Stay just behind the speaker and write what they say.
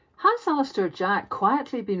Has Alistair Jack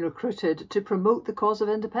quietly been recruited to promote the cause of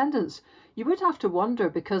independence? You would have to wonder,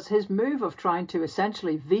 because his move of trying to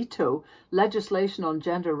essentially veto legislation on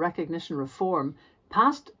gender recognition reform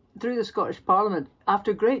passed through the Scottish Parliament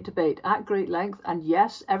after great debate at great length, and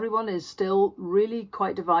yes, everyone is still really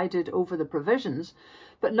quite divided over the provisions,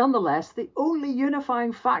 but nonetheless the only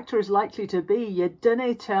unifying factor is likely to be you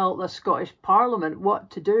dinna tell the Scottish Parliament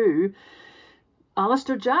what to do,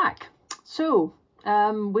 Alistair Jack. So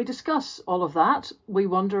we discuss all of that. We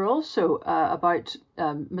wonder also about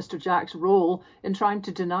Mr. Jack's role in trying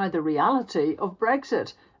to deny the reality of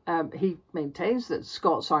Brexit. He maintains that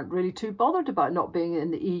Scots aren't really too bothered about not being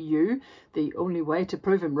in the EU. The only way to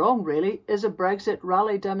prove him wrong, really, is a Brexit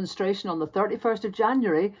rally demonstration on the 31st of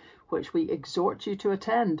January, which we exhort you to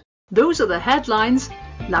attend. Those are the headlines.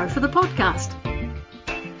 Now for the podcast.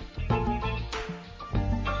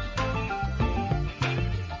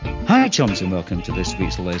 Hi chums, and welcome to this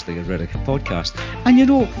week's Lesley Riddick podcast. And you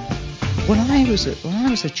know, when I was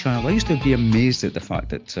a child, I used to be amazed at the fact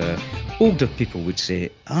that older people would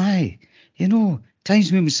say, "Aye, you know,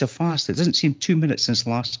 time's moving so fast. It doesn't seem 2 minutes since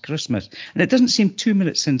last Christmas, and it doesn't seem 2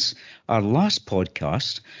 minutes since our last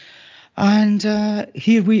podcast." And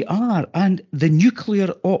here we are, and the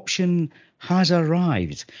nuclear option has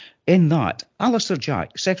arrived, in that Alistair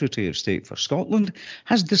Jack, Secretary of State for Scotland,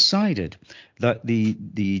 has decided that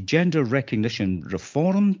the gender recognition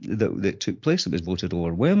reform that took place, that was voted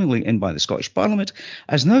overwhelmingly in by the Scottish Parliament,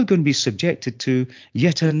 is now going to be subjected to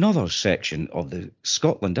yet another section of the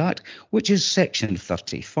Scotland Act, which is Section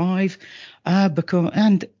 35,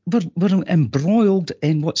 and we're embroiled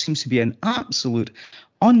in what seems to be an absolute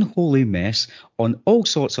unholy mess on all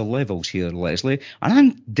sorts of levels here, Lesley, and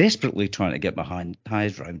I'm desperately trying to get my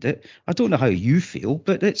head around it. I don't know how you feel,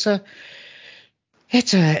 but it's a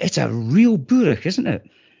real bourach, isn't it?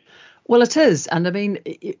 Well, it is, and I mean,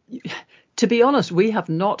 to be honest, we have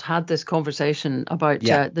not had this conversation about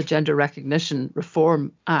the Gender Recognition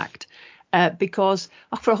Reform Act. Because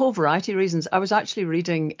for a whole variety of reasons. I was actually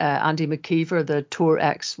reading Andy McKeever, the Tory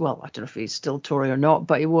well, I don't know if he's still Tory or not,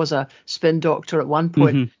 but he was a spin doctor at one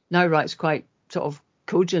point, now writes quite sort of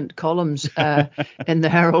cogent columns in the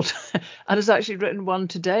Herald, and has actually written one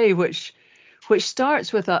today, which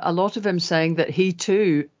starts with a lot of him saying that he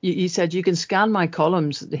too, he said, you can scan my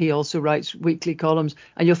columns, he also writes weekly columns,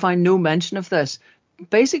 and you'll find no mention of this,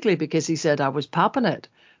 basically because he said I was papping it.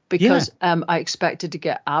 Because I expected to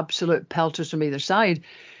get absolute pelters from either side.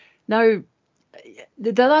 Now,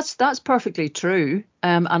 that's perfectly true.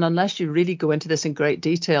 And unless you really go into this in great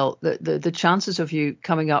detail, the chances of you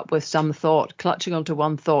coming up with some thought, clutching onto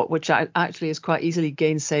one thought, which actually is quite easily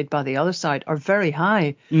gainsaid by the other side, are very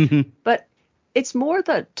high. But it's more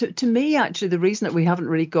that, to me, actually, the reason that we haven't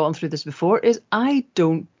really gone through this before is I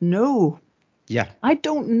don't know. Yeah. I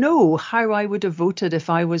don't know how I would have voted if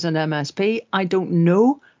I was an MSP. I don't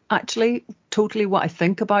know actually totally what I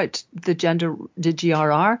think about the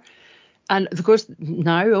GRR. And of course,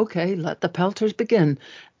 now, okay, let the pelters begin.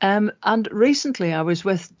 And recently I was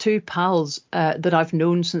with two pals that I've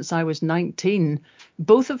known since I was 19,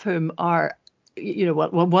 both of whom are, you know,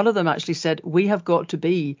 one of them actually said, we have got to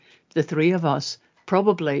be, the three of us,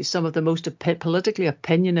 probably some of the most politically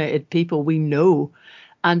opinionated people we know.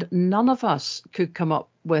 And none of us could come up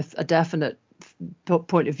with a definite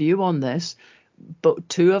point of view on this. But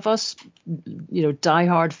two of us, you know,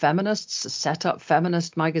 diehard feminists, set up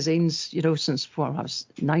feminist magazines, you know, since I was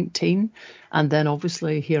 19. And then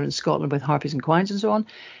obviously here in Scotland with Harpies and Quines and so on.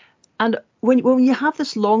 And when you have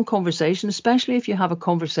this long conversation, especially if you have a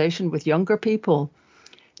conversation with younger people,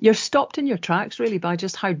 you're stopped in your tracks really by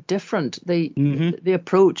just how different the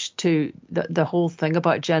approach to the whole thing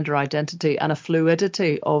about gender identity and a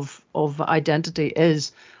fluidity of identity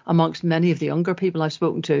is amongst many of the younger people I've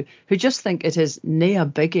spoken to, who just think it is nae a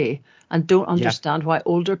biggie and don't understand why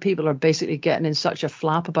older people are basically getting in such a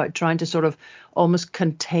flap about trying to sort of almost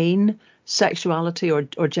contain sexuality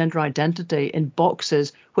or gender identity in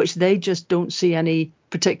boxes which they just don't see any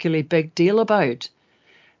particularly big deal about.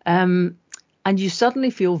 And you suddenly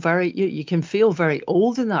feel you can feel very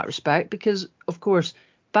old in that respect because, of course,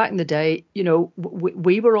 back in the day, you know,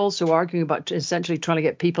 we were also arguing about essentially trying to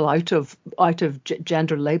get people out of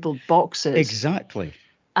gender labeled boxes. Exactly.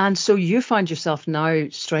 And so you find yourself now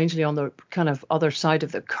strangely on the kind of other side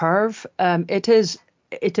of the curve. It is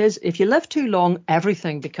if you live too long,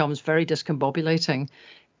 everything becomes very discombobulating.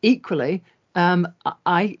 Equally,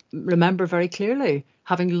 I remember very clearly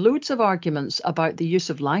having loads of arguments about the use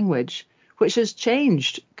of language, which has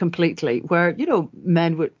changed completely, where, you know,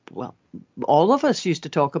 men would, well, all of us used to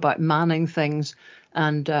talk about manning things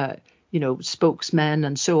and, you know, spokesmen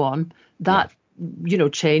and so on. That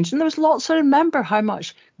changed. And there was lots. I remember how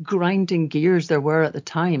much grinding gears there were at the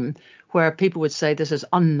time, where people would say this is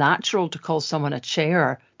unnatural to call someone a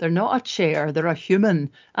chair. They're not a chair, they're a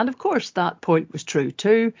human. And of course, that point was true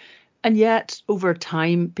too. And yet, over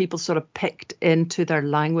time, people sort of picked into their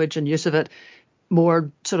language and use of it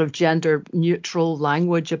more sort of gender neutral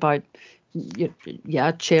language about,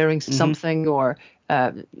 chairing something or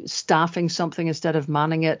staffing something instead of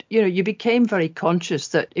manning it. You became very conscious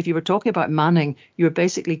that if you were talking about manning, you were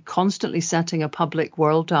basically constantly setting a public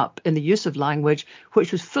world up in the use of language,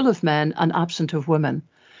 which was full of men and absent of women.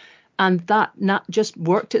 And that just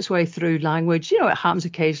worked its way through language. It happens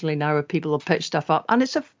occasionally now where people will pitch stuff up, and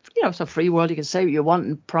it's a free world. You can say what you want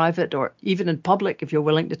in private or even in public if you're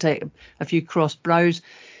willing to take a few cross brows.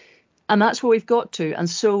 And that's what we've got to. And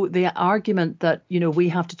so the argument that, we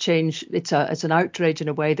have to change, it's an outrage in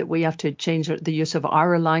a way that we have to change the use of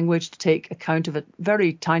our language to take account of a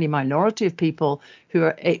very tiny minority of people who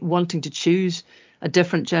are wanting to choose a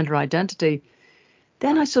different gender identity.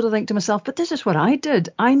 Then I sort of think to myself, but this is what I did.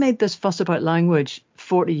 I made this fuss about language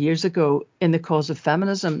 40 years ago in the cause of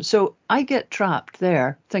feminism. So I get trapped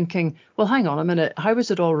there thinking, well, hang on a minute. How was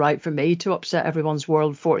it all right for me to upset everyone's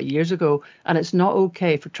world 40 years ago? And it's not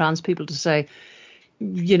okay for trans people to say,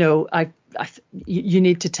 you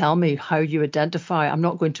need to tell me how you identify. I'm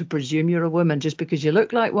not going to presume you're a woman just because you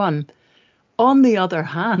look like one. On the other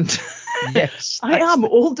hand, yes, I am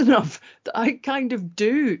old enough that I kind of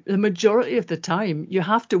do. The majority of the time, you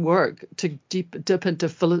have to work to dip into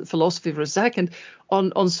philosophy for a second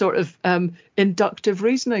on sort of inductive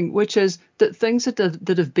reasoning, which is that things that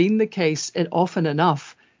have been the case often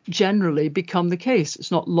enough generally become the case.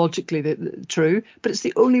 It's not logically true, but it's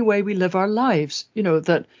the only way we live our lives.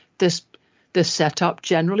 That this setup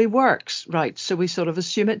generally works, right? So we sort of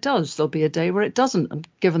assume it does. There'll be a day where it doesn't. And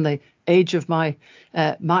given the age of my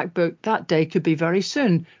MacBook, that day could be very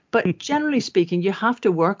soon. But generally speaking, you have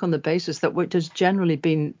to work on the basis that what has generally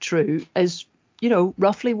been true is,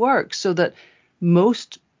 roughly works, so that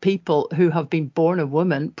most people who have been born a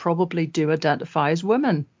woman probably do identify as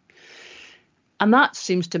women. And that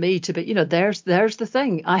seems to me to be, there's the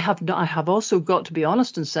thing. I have also got to be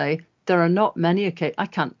honest and say there are not many occasions. I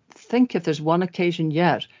can't think if there's one occasion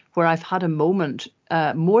yet where I've had a moment,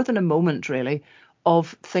 more than a moment really,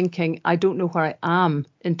 of thinking I don't know where I am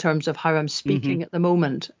in terms of how I'm speaking at the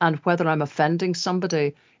moment and whether I'm offending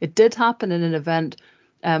somebody. It did happen in an event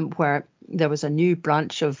where there was a new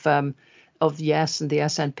branch of Yes and the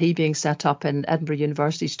SNP being set up in Edinburgh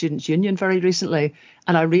University Students' Union very recently.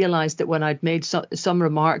 And I realised that when I'd made some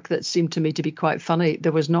remark that seemed to me to be quite funny,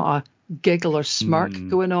 there was not a giggle or smirk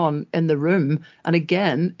going on in the room. And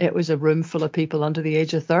again, it was a room full of people under the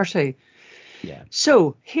age of 30. Yeah.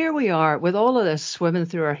 So here we are with all of this swimming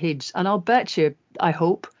through our heads. And I'll bet you, I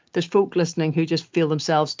hope, there's folk listening who just feel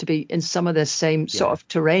themselves to be in some of this same sort of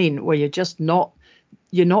terrain where you're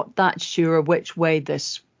not that sure which way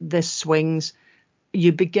this swings.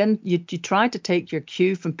 You try to take your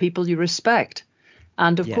cue from people you respect.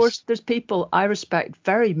 And of course, there's people I respect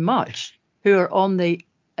very much who are on the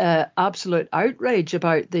absolute outrage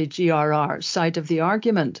about the GRR side of the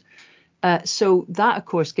argument. So that, of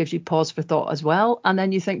course, gives you pause for thought as well. And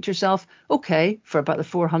then you think to yourself, OK, for about the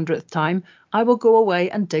 400th time, I will go away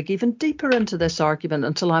and dig even deeper into this argument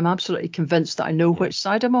until I'm absolutely convinced that I know which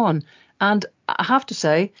side I'm on. And I have to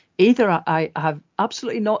say, either I have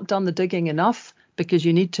absolutely not done the digging enough, because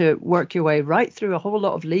you need to work your way right through a whole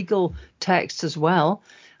lot of legal texts as well.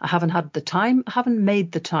 I haven't had the time, I haven't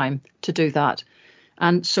made the time to do that.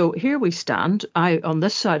 And so here we stand, on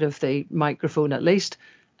this side of the microphone at least,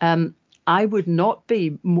 I would not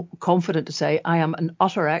be confident to say I am an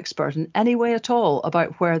utter expert in any way at all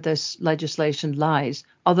about where this legislation lies,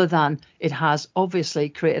 other than it has obviously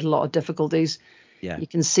created a lot of difficulties. Yeah. You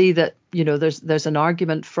can see that, there's an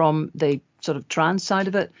argument from the sort of trans side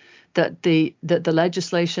of it that the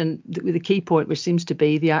legislation, the key point, which seems to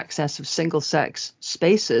be the access of single-sex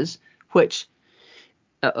spaces, which,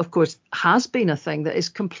 of course, has been a thing that is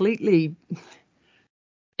completely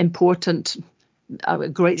important, a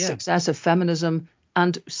great success of feminism,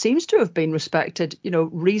 and seems to have been respected,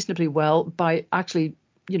 reasonably well by actually,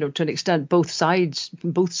 to an extent, both sides,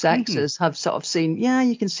 both sexes have sort of seen,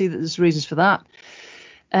 you can see that there's reasons for that.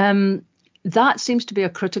 That seems to be a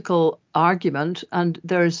critical argument, and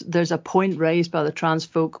there's a point raised by the trans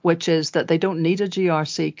folk, which is that they don't need a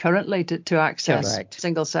GRC currently to access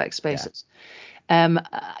single-sex spaces.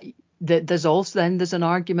 There's an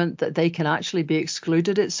argument that they can actually be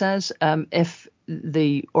excluded, it says, if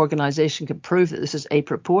the organisation can prove that this is a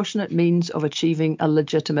proportionate means of achieving a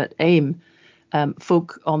legitimate aim.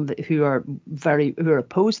 folk who are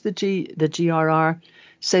opposed to the GRR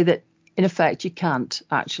say that in effect you can't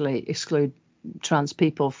actually exclude trans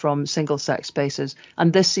people from single-sex spaces,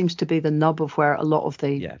 and this seems to be the nub of where a lot of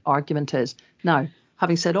the argument is. Now,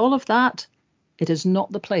 having said all of that, it is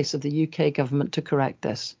not the place of the UK government to correct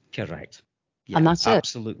this. Correct. Yeah, and that's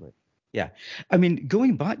absolutely. Yeah. I mean,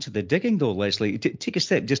 going back to the digging, though, Leslie, take a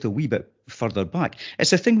step just a wee bit further back.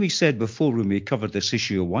 It's a thing we said before when we covered this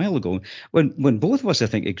issue a while ago, when both of us, I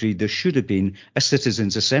think, agreed there should have been a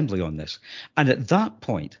citizens' assembly on this. And at that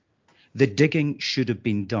point, the digging should have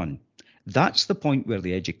been done. That's the point where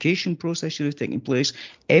the education process should have taken place,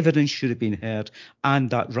 evidence should have been heard,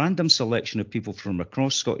 and that random selection of people from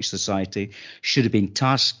across Scottish society should have been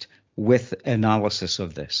tasked with analysis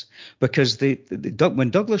of this. Because when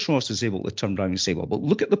Douglas Ross was able to turn around and say, well, but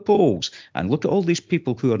look at the polls and look at all these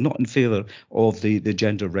people who are not in favour of the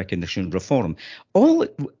gender recognition reform, all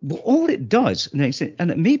it does, and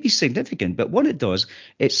it may be significant, but what it does,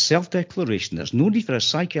 it's self-declaration. There's no need for a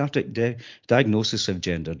psychiatric diagnosis of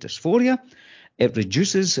gender dysphoria. It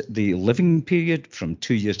reduces the living period from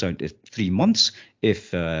 2 years down to 3 months,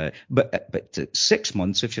 but to 6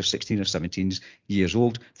 months if you're 16 or 17 years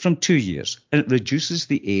old, from 2 years. And it reduces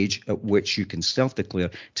the age at which you can self-declare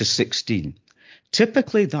to 16.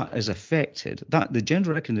 Typically, that is affected, that the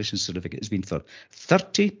gender recognition certificate has been for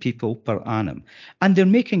 30 people per annum. And they're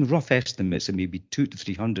making rough estimates that maybe 200 to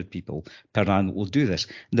 300 people per annum will do this.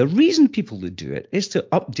 And the reason people would do it is to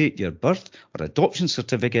update your birth or adoption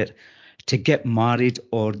certificate, to get married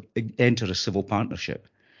or enter a civil partnership.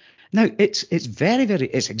 Now, it's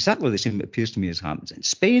exactly the same, it appears to me, as happens in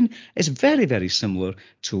Spain. It's very, very similar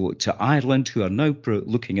to Ireland, who are now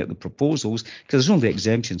looking at the proposals, because there's only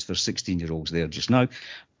exemptions for 16-year-olds there just now,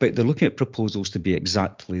 but they're looking at proposals to be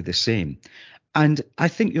exactly the same. And I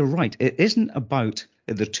think you're right. It isn't about,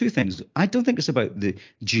 there are two things. I don't think it's about the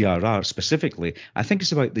GRR specifically. I think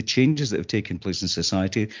it's about the changes that have taken place in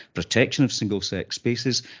society, protection of single-sex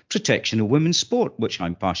spaces, protection of women's sport, which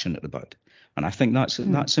I'm passionate about. And I think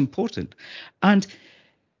that's important. And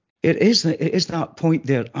it is that point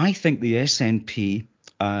there. I think the SNP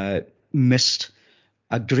missed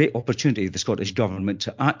a great opportunity, the Scottish Government,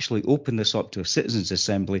 to actually open this up to a citizens'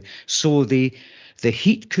 assembly, so the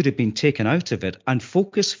heat could have been taken out of it and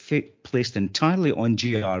focus placed entirely on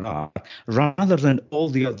GRR rather than all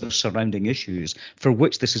the other surrounding issues for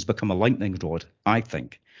which this has become a lightning rod, I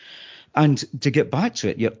think. And to get back to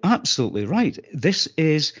it, you're absolutely right. This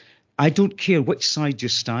is, I don't care which side you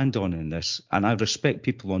stand on in this, and I respect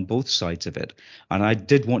people on both sides of it. And I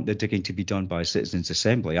did want the digging to be done by a citizens'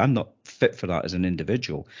 assembly. I'm not fit for that as an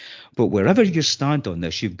individual. But wherever you stand on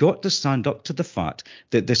this, you've got to stand up to the fact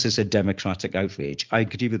that this is a democratic outrage. I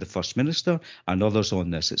agree with the First Minister and others on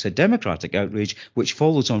this. It's a democratic outrage which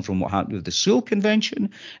follows on from what happened with the Sewell Convention,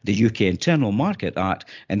 the UK Internal Market Act,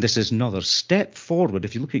 and this is another step forward,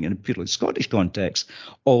 if you're looking in a purely Scottish context,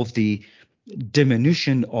 of the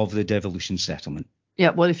diminution of the devolution settlement. Yeah,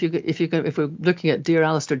 well, if we're looking at Dear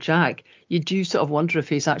Alistair Jack, you do sort of wonder if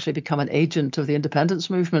he's actually become an agent of the independence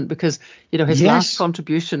movement, because his last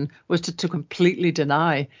contribution was to completely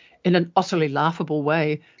deny, in an utterly laughable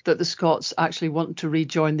way, that the Scots actually want to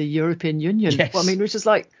rejoin the European Union. Yes. Well, I mean, which is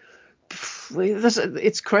like,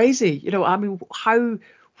 it's crazy. I mean,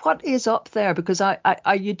 what is up there? Because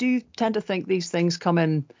you do tend to think these things come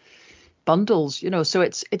in bundles, so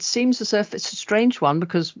it seems as if it's a strange one,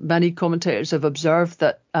 because many commentators have observed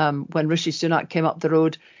that when Rishi Sunak came up the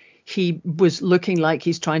road, he was looking like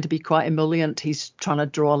he's trying to be quite emollient. He's trying to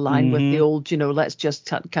draw a line with the old, let's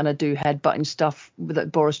just kind of do headbutting stuff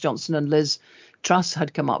that Boris Johnson and Liz Truss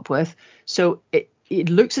had come up with. So it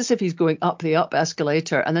looks as if he's going up the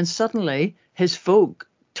escalator, and then suddenly his folk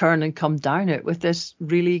turn and come down it with this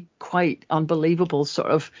really quite unbelievable sort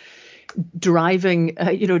of driving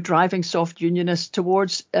soft unionists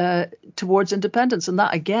towards independence. And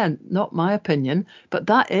that, again, not my opinion, but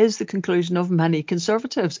that is the conclusion of many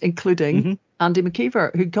Conservatives, including Andy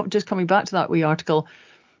McKeever, who, just coming back to that wee article,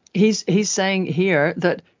 he's saying here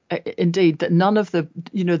that indeed that none of the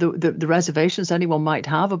reservations anyone might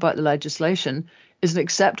have about the legislation is an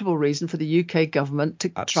acceptable reason for the UK government to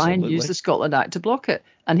try and use the Scotland Act to block it.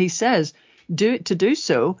 And he says to do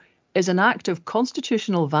so is an act of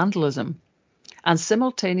constitutional vandalism and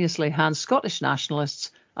simultaneously hands Scottish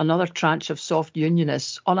nationalists another tranche of soft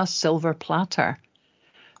unionists on a silver platter.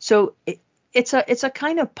 So it's a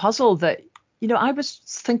kind of puzzle that, I was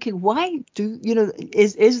thinking, why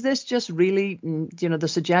is this just really, the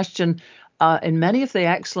suggestion in many of the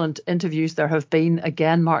excellent interviews there have been,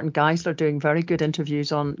 again, Martin Geisler doing very good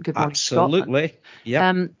interviews on Good Morning Scotland. Absolutely.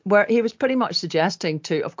 Yep. Where he was pretty much suggesting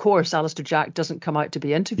to, of course, Alistair Jack doesn't come out to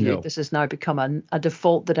be interviewed. No. This has now become a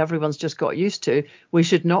default that everyone's just got used to. We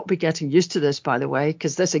should not be getting used to this, by the way,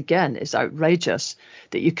 because this, again, is outrageous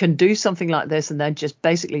that you can do something like this and then just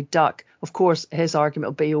basically duck. Of course, his argument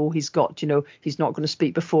will be, he's got, he's not going to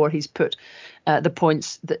speak before he's put the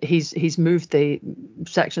points that he's moved the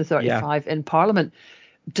Section 35 in Parliament.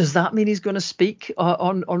 Does that mean he's going to speak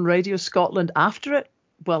on Radio Scotland after it?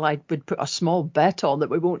 Well, I would put a small bet on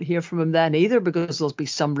that we won't hear from him then either, because there'll be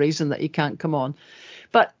some reason that he can't come on.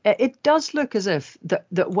 But it does look as if that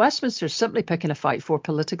Westminster is simply picking a fight for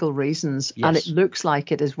political reasons. Yes. And it looks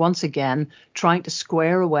like it is once again trying to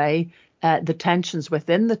square away the tensions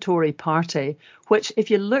within the Tory party, which,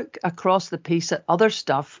 if you look across the piece at other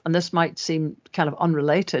stuff, and this might seem kind of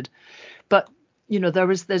unrelated, but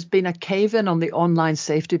there's been a cave-in on the online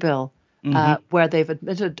safety bill, where they've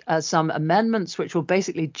admitted some amendments which will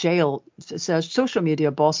basically jail social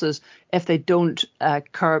media bosses if they don't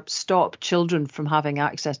stop children from having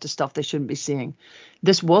access to stuff they shouldn't be seeing.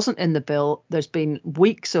 This wasn't in the bill. There's been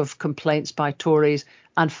weeks of complaints by Tories.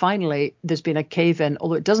 And finally, there's been a cave-in,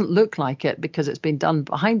 although it doesn't look like it because it's been done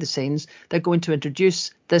behind the scenes. They're going to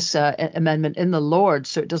introduce this amendment in the Lords,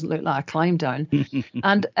 so it doesn't look like a climb down.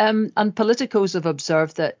 And politicos have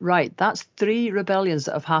observed that, right, that's 3 rebellions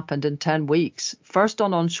that have happened in 10 weeks. First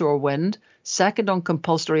on onshore wind, second on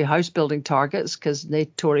compulsory house building targets, because the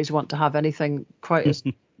Tories want to have anything quite as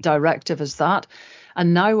directive as that.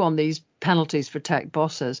 And now on these penalties for tech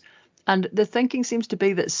bosses. And the thinking seems to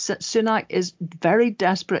be that Sunak is very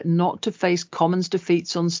desperate not to face Commons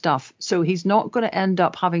defeats on stuff. So he's not going to end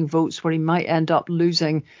up having votes where he might end up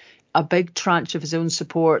losing a big tranche of his own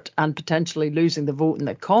support and potentially losing the vote in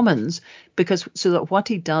the Commons, so that what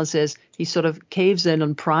he does is he sort of caves in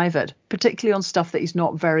on private, particularly on stuff that he's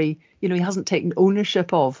not very, he hasn't taken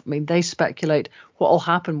ownership of. I mean, they speculate what will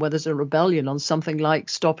happen when there's a rebellion on something like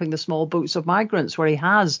stopping the small boats of migrants, where he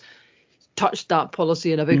has touched that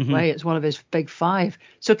policy in a big way. It's one of his big 5.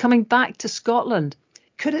 So coming back to Scotland,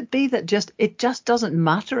 could it be that it just doesn't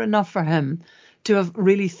matter enough for him to have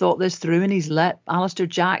really thought this through, and he's let Alistair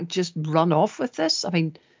Jack just run off with this? I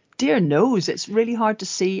mean, dear knows, it's really hard to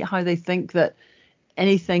see how they think that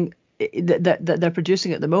anything that they're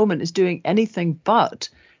producing at the moment is doing anything but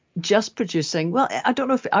just producing. Well, I don't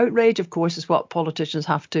know if outrage, of course, is what politicians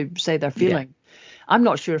have to say they're feeling. Yeah. I'm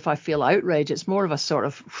not sure if I feel outrage. It's more of a sort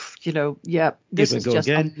of, this is just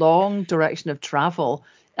a long direction of travel.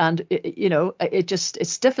 And, it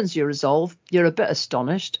stiffens your resolve. You're a bit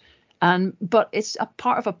astonished. But it's a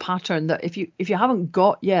part of a pattern that if you haven't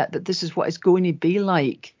got yet that this is what it's going to be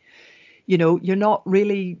like, you're not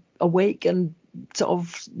really awake and sort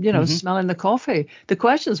of, smelling the coffee. The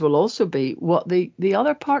questions will also be what the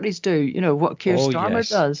other parties do, what Keir Starmer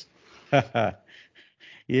does.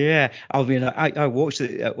 Yeah, I mean, I watched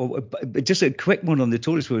it. Just a quick one on the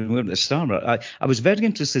Tories when we went to Starmer. I was very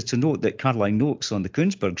interested to note that Caroline Noakes on the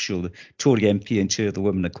Coonsburg show, the Tory MP and chair of the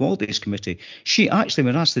Women Equalities Committee, she actually,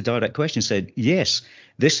 when asked the direct question, said, yes,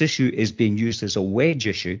 this issue is being used as a wedge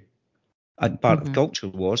issue. And part of culture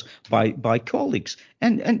wars by colleagues.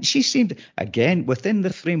 And she seemed, again, within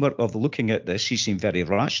the framework of looking at this, she seemed very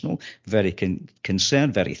rational, very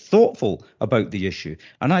concerned, very thoughtful about the issue.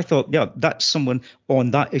 And I thought, yeah, that's someone on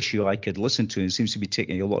that issue I could listen to, and seems to be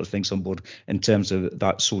taking a lot of things on board in terms of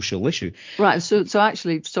that social issue. Right. So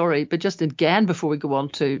actually, sorry, but just again, before we go on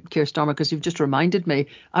to Keir Starmer, because you've just reminded me,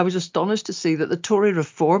 I was astonished to see that the Tory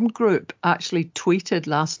Reform Group actually tweeted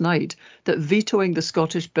last night that vetoing the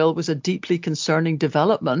Scottish bill was a deeply concerning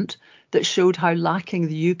development that showed how lacking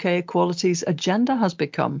the UK equalities agenda has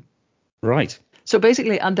become. Right. So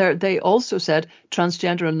basically, and they also said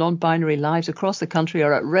transgender and non-binary lives across the country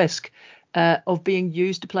are at risk of being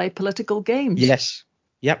used to play political games. Yes.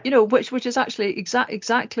 Yep. Which is actually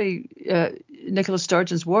exactly Nicola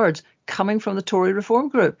Sturgeon's words coming from the Tory Reform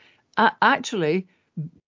Group, actually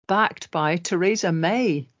backed by Theresa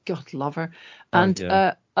May, God love her, and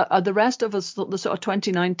the rest of us, the sort of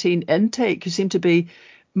 2019 intake, who seem to be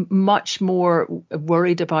much more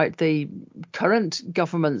worried about the current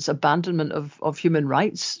government's abandonment of human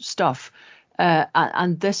rights stuff.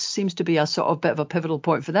 And this seems to be a sort of bit of a pivotal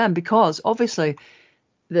point for them, because obviously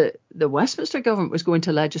the Westminster government was going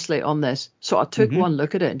to legislate on this. So I took one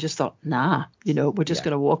look at it and just thought, nah, we're just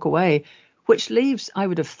going to walk away, which leaves, I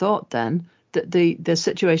would have thought then, that the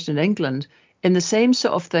situation in England in the same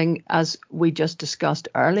sort of thing as we just discussed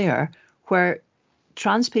earlier, where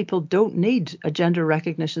trans people don't need a gender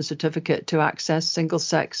recognition certificate to access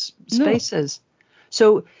single-sex spaces. No.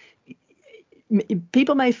 So,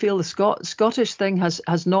 people may feel the Scottish thing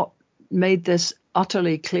has not made this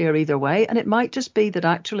utterly clear either way, and it might just be that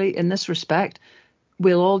actually in this respect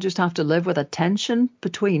we'll all just have to live with a tension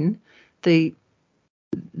between the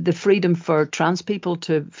freedom for trans people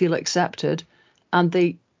to feel accepted and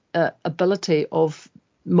the ability of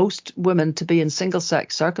most women to be in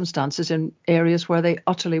single-sex circumstances in areas where they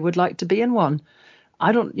utterly would like to be in one.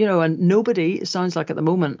 I don't, and nobody, it sounds like at the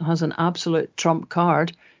moment, has an absolute trump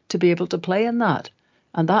card to be able to play in that.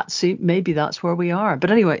 And maybe that's where we are.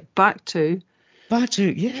 But anyway, back to Keir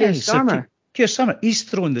Starmer. Keir Starmer, he's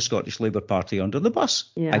thrown the Scottish Labour Party under the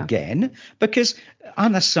bus again, because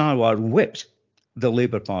Anna Sarwar whipped the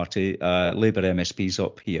Labour Party, Labour MSPs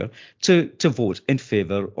up here to vote in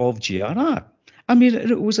favour of GRR. I mean,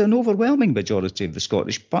 it was an overwhelming majority of the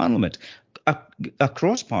Scottish Parliament,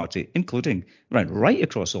 across party, including right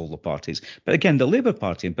across all the parties. But again, the Labour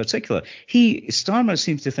Party in particular, Starmer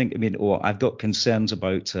seems to think, I've got concerns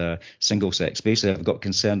about single-sex spaces, I've got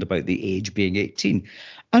concern about the age being 18.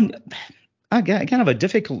 And I kind of have a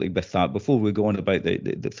difficulty with that before we go on about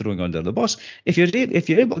the throwing under the bus. If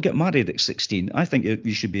you're able to get married at 16, I think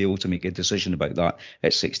you should be able to make a decision about that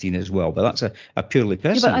at 16 as well. But that's a purely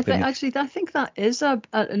personal opinion. I think that is an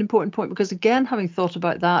important point, because again, having thought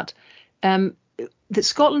about that, that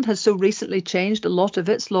Scotland has so recently changed a lot of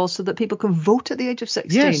its laws so that people can vote at the age of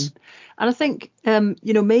 16. Yes. And I think,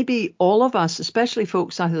 maybe all of us, especially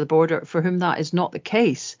folks south of the border for whom that is not the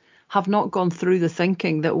case, have not gone through the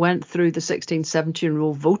thinking that went through the 16,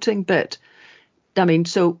 17-year-old voting bit. I mean,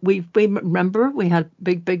 so we remember we had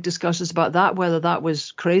big discussions about that, whether that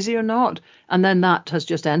was crazy or not. And then that has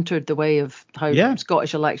just entered the way of how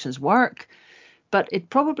Scottish elections work. But it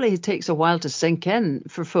probably takes a while to sink in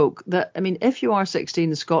for folk that, if you are 16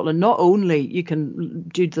 in Scotland, not only you can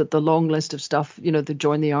do the long list of stuff, to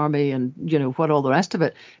join the army and, what all the rest of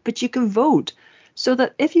it, but you can vote. So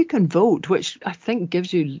that if you can vote, which I think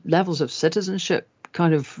gives you levels of citizenship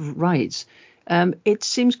kind of rights, it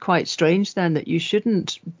seems quite strange then that you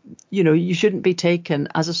shouldn't be taken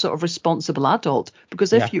as a sort of responsible adult,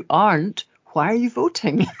 because if you aren't, why are you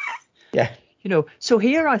voting? Yeah. So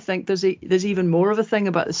here I think there's even more of a thing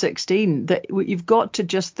about the 16, that you've got to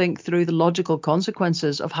just think through the logical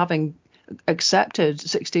consequences of having accepted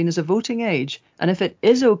 16 as a voting age. And if it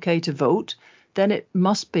is okay to vote, then it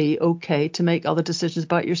must be okay to make other decisions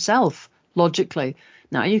about yourself, logically.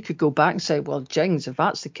 Now, you could go back and say, well, jings, if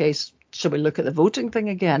that's the case, should we look at the voting thing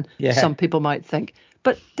again? Yeah. Some people might think.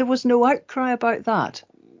 But there was no outcry about that.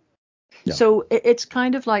 No. So it's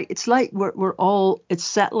kind of like, it's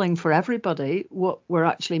settling for everybody what we're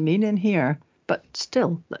actually meaning here. But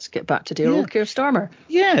still, let's get back to dear old Keir Starmer.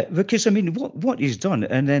 Yeah, because, what he's done,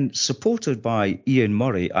 and then supported by Ian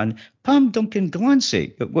Murray and Pam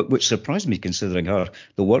Duncan-Glancy, which surprised me considering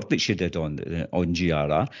the work that she did on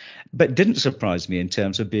GRR, but didn't surprise me in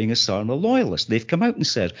terms of being a Starmer loyalist. They've come out and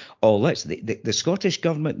said, the Scottish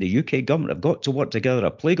government, the UK government have got to work together,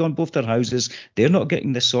 a plague on both their houses, they're not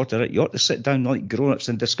getting this sorted out, you ought to sit down like grown-ups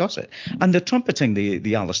and discuss it. And they're trumpeting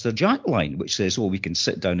the Alistair Jack line, which says, we can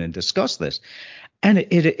sit down and discuss this. And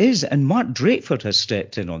it is, and Mark Drakeford has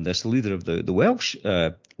stepped in on this, the leader of the Welsh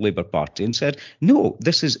Labour Party, and said, no,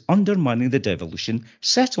 this is undermining the devolution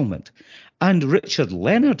settlement. And Richard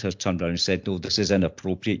Leonard has turned around and said, no, this is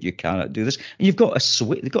inappropriate, you cannot do this. And they've got a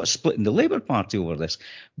split in the Labour Party over this.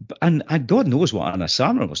 And God knows what Anna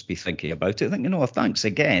Sarwar must be thinking about it, thinking, thanks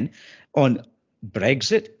again on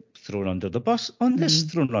Brexit, thrown under the bus, on this,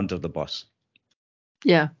 thrown under the bus.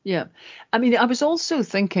 Yeah. I was also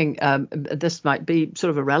thinking, this might be sort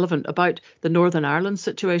of irrelevant, about the Northern Ireland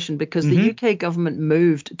situation, because the UK government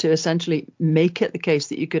moved to essentially make it the case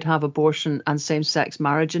that you could have abortion and same-sex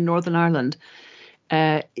marriage in Northern Ireland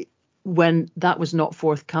when that was not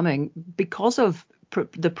forthcoming, because of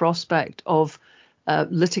the prospect of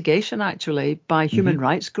litigation, actually, by human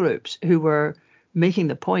rights groups who were making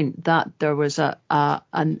the point that there was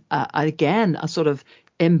again a sort of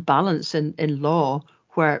imbalance in law,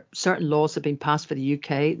 where certain laws have been passed for the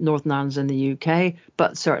UK, Northern Ireland's in the UK,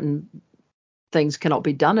 but certain things cannot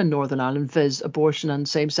be done in Northern Ireland, viz. Abortion and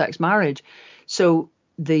same-sex marriage. So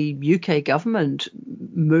the UK government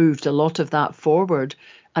moved a lot of that forward.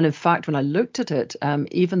 And in fact, when I looked at it,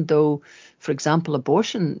 even though, for example,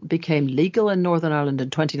 abortion became legal in Northern Ireland in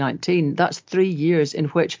 2019, that's 3 years in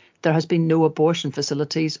which there has been no abortion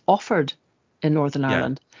facilities offered in Northern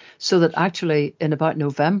Ireland. So that actually in about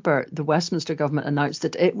November, the Westminster government announced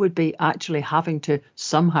that it would be actually having to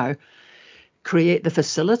somehow create the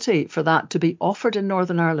facility for that to be offered in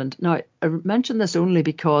Northern Ireland. Now, I mention this only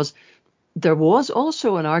because there was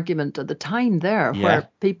also an argument at the time there where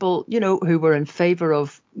people, who were in favour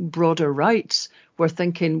of broader rights were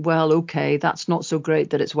thinking, well, OK, that's not so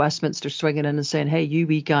great that it's Westminster swinging in and saying, hey, you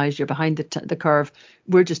wee guys, you're behind the curve.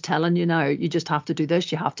 We're just telling you now, you just have to do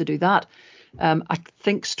this, you have to do that. I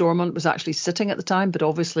think Stormont was actually sitting at the time, but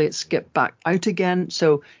obviously it skipped back out again.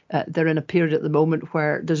 So they're in a period at the moment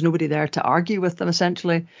where there's nobody there to argue with them,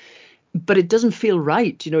 essentially. But it doesn't feel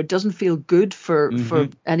right. It doesn't feel good for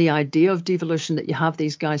any idea of devolution that you have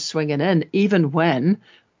these guys swinging in, even when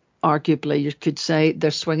arguably you could say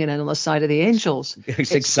they're swinging in on the side of the Angels.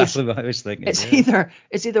 It's exactly what I was thinking.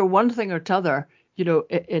 It's either one thing or t'other.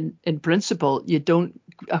 In principle, you don't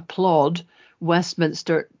applaud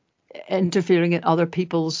Westminster interfering in other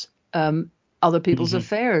people's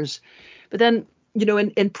affairs. But then,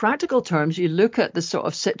 in practical terms, you look at the sort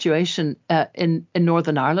of situation in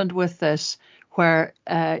Northern Ireland with this, where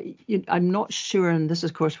I'm not sure, and this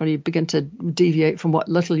is, of course, when you begin to deviate from what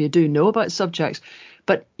little you do know about subjects,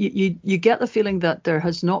 but you get the feeling that there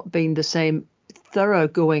has not been the same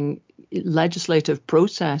thoroughgoing legislative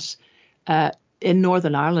process in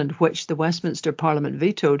Northern Ireland, which the Westminster Parliament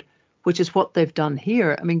vetoed, which is what they've done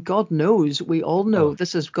here. I mean, God knows, we all know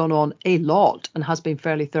this has gone on a lot and has been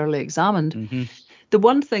fairly thoroughly examined. The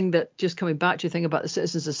one thing that, just coming back to your thing about the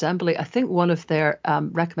Citizens' Assembly, I think one of their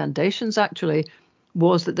recommendations actually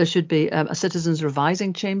was that there should be a citizens'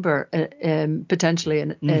 revising chamber, potentially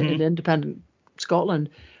in independent Scotland.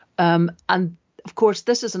 And of course,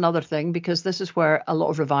 this is another thing, because this is where a lot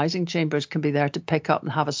of revising chambers can be there to pick up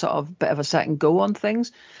and have a sort of bit of a second go on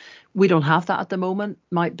things. We don't have that at the moment.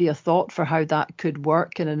 Might be a thought for how that could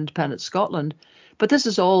work in an independent Scotland. But this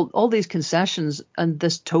is all these concessions and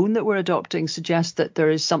this tone that we're adopting suggests that there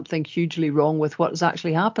is something hugely wrong with what has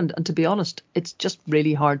actually happened. And to be honest, it's just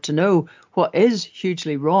really hard to know. What is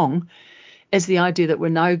hugely wrong is the idea that we're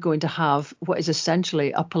now going to have what is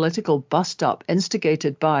essentially a political bust-up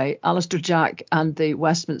instigated by Alistair Jack and the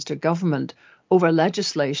Westminster government over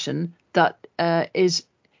legislation that is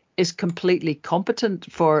completely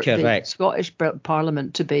competent for the Scottish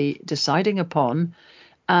Parliament to be deciding upon,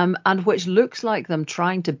 and which looks like them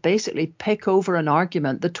trying to basically pick over an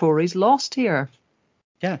argument the Tories lost here.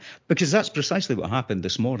 Yeah, because that's precisely what happened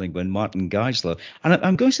this morning when Martin Geisler, and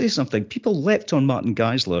I'm going to say something, people leapt on Martin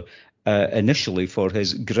Geisler initially for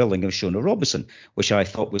his grilling of Shona Robison, which I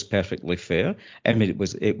thought was perfectly fair. I mean, it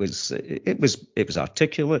was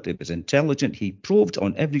articulate, it was intelligent. He probed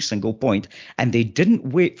on every single point, and they didn't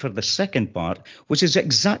wait for the second part, which is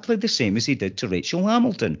exactly the same as he did to Rachel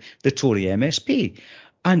Hamilton, the Tory MSP.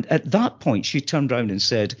 And at that point, she turned around and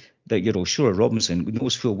said that, Shona Robinson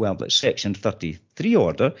knows full well that Section 33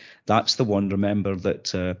 order, that's the one, remember,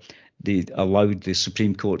 that they allowed the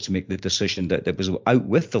Supreme Court to make the decision that it was out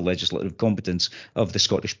with the legislative competence of the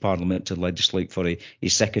Scottish Parliament to legislate for a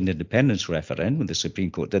second independence referendum, when the Supreme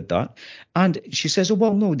Court did that. And she says, oh,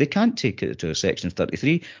 well, no, they can't take it to a Section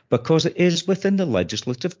 33 because it is within the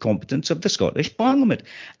legislative competence of the Scottish Parliament.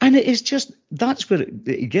 And it is just, that's where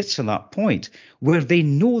it gets to that point where they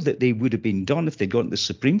know that they would have been done if they'd gone to the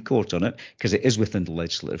Supreme Court on it, because it is within the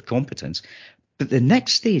legislative competence. But the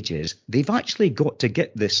next stage is they've actually got to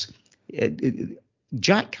get this.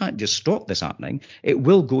 Jack can't just stop this happening. It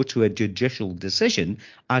will go to a judicial decision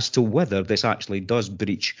as to whether this actually does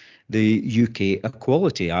breach the UK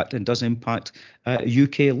Equality Act and does impact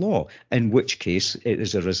UK law, in which case it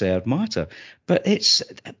is a reserved matter. But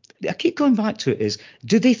I keep going back to it, is,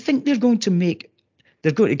 do they think they're going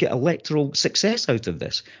to get electoral success out of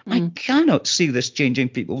this? I cannot see this changing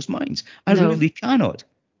people's minds. I really cannot.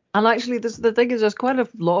 And actually, the thing is, there's quite a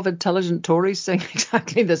lot of intelligent Tories saying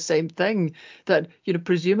exactly the same thing. That,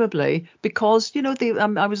 presumably, because,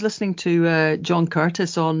 I was listening to John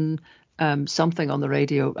Curtis on something on the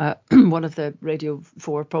radio, one of the Radio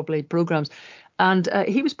 4 probably programs, and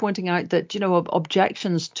he was pointing out that,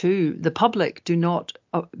 objections to the public do not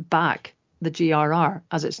back the GRR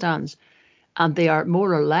as it stands, and they are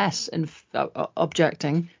more or less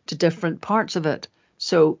objecting to different parts of it.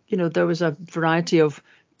 So, there was a variety of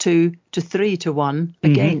 2 to 3 to 1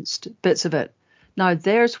 against bits of it. Now,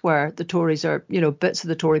 there's where the Tories are, bits of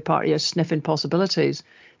the Tory party are sniffing possibilities.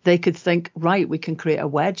 They could think, right, we can create a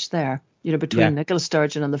wedge there, between Nicola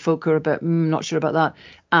Sturgeon and the folk who are a bit not sure about that.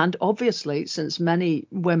 And obviously, since many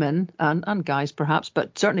women and guys perhaps,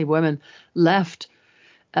 but certainly women left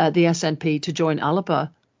the SNP to join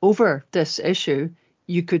ALBA over this issue,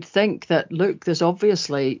 you could think that, look, this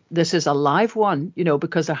is a live one,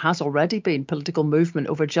 because there has already been political movement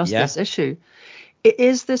over just this issue. It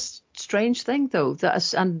is this strange thing, though,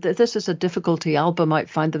 and this is a difficulty ALBA might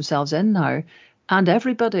find themselves in now. and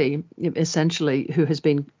everybody essentially who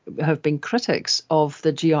have been critics of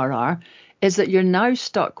the GRR, is that you're now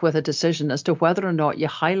stuck with a decision as to whether or not you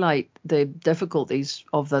highlight the difficulties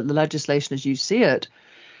of the legislation as you see it,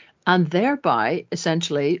 and thereby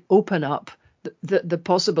essentially open up the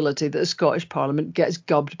possibility that the Scottish Parliament gets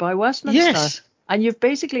gubbed by Westminster. Yes. And you've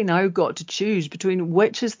basically now got to choose between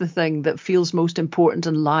which is the thing that feels most important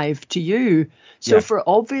and live to you. So for a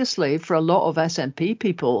lot of SNP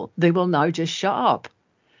people, they will now just shut up.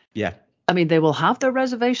 Yeah. I mean, they will have their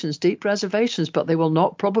reservations, deep reservations, but they will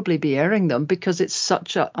not probably be airing them because it's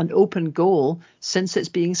such an open goal, since it's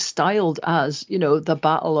being styled as, the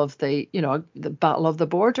battle of the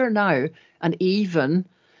border now. And even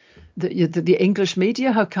the English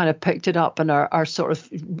media have kind of picked it up and are sort of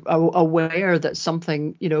aware that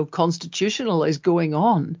something, constitutional is going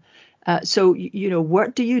on. So,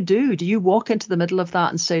 what do you do? Do you walk into the middle of that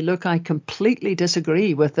and say, look, I completely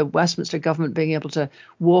disagree with the Westminster government being able to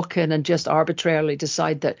walk in and just arbitrarily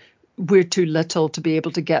decide that we're too little to be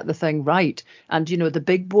able to get the thing right? And, the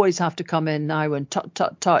big boys have to come in now and tut.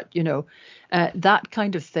 That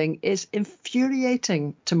kind of thing is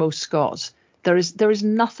infuriating to most Scots. There is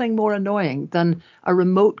nothing more annoying than a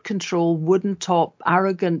remote control, wooden top,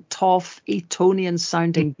 arrogant, toff, Etonian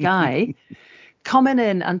sounding guy coming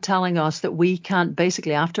in and telling us that we can't,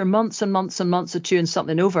 basically, after months and months and months of chewing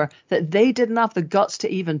something over that they didn't have the guts to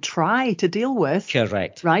even try to deal with.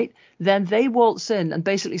 Correct. Right? Then they waltz in and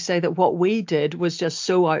basically say that what we did was just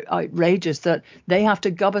so outrageous that they have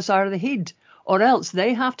to gub us out of the head. Or else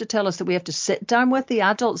they have to tell us that we have to sit down with the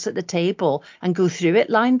adults at the table and go through it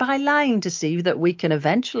line by line to see that we can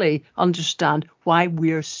eventually understand why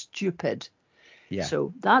we're stupid. Yeah.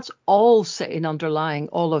 So that's all sitting underlying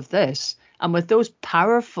all of this. And with those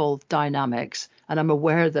powerful dynamics, and I'm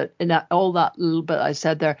aware that in all that little bit I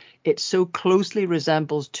said there, it so closely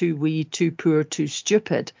resembles too wee, too poor, too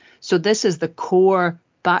stupid. So this is the core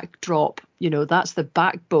backdrop, that's the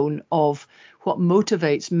backbone of what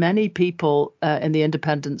motivates many people in the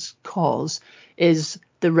independence cause, is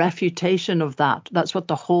the refutation of that. That's what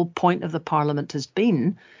the whole point of the Parliament has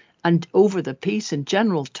been. And over the piece, in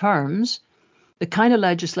general terms, the kind of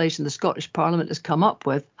legislation the Scottish Parliament has come up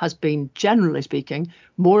with has been, generally speaking,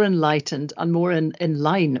 more enlightened and more in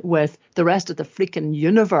line with the rest of the freaking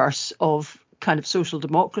universe of kind of social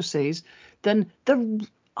democracies than the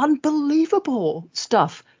unbelievable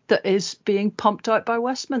stuff that is being pumped out by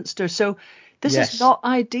Westminster. So this is not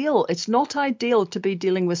ideal. It's not ideal to be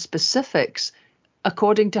dealing with specifics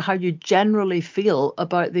according to how you generally feel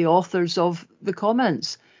about the authors of the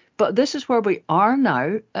comments. But this is where we are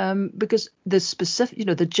now, because the specific,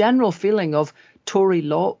 the general feeling of Tory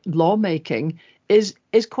lawmaking is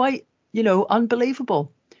quite,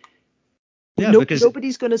 unbelievable. Yeah,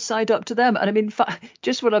 Nobody's going to side up to them. And I mean,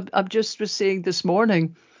 just what I'm just was seeing this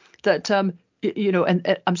morning, that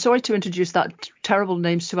and I'm sorry to introduce that terrible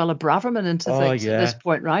name Suella Braverman into things at this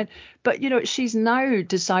point, right? But she's now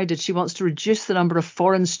decided she wants to reduce the number of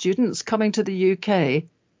foreign students coming to the UK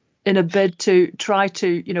in a bid to try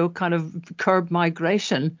to, kind of curb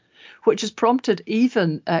migration, which has prompted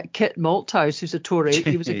even Kit Malthouse, who's a Tory.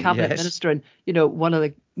 He was a cabinet minister in, one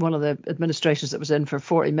of the administrations that was in for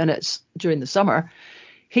 40 minutes during the summer.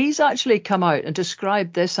 He's actually come out and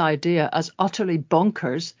described this idea as utterly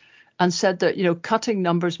bonkers and said that, cutting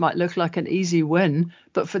numbers might look like an easy win,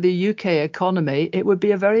 but for the UK economy, it would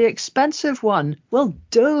be a very expensive one. Well,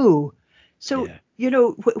 So,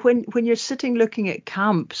 when you're sitting looking at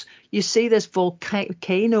camps, you see this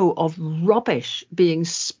volcano of rubbish being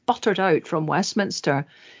sputtered out from Westminster.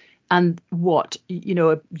 And what,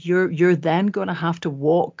 you're then going to have to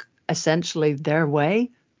walk essentially their way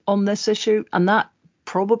on this issue. And that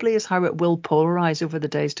probably is how it will polarize over the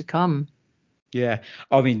days to come. Yeah.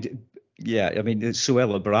 I mean,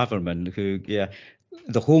 Suella Braverman, who,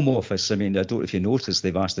 the Home Office, I mean, I don't know if you noticed,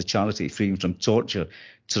 they've asked the charity Freedom from Torture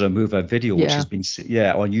to remove a video which has been,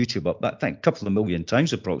 on YouTube, up, I think, a couple of million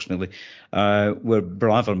times approximately, where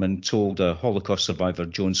Braverman told a Holocaust survivor,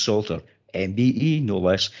 Joan Salter, MBE no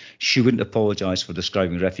less, she wouldn't apologise for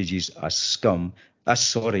describing refugees as scum,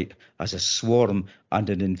 as a swarm and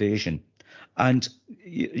an invasion. And,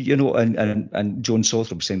 and Joan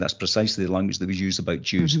Salter was saying that's precisely the language that was used about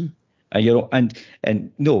Jews. Mm-hmm.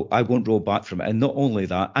 And no, I won't roll back from it. And not only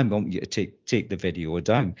that, I want you to take the video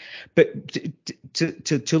down. But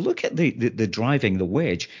to look at the driving the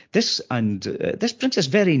wedge, this brings us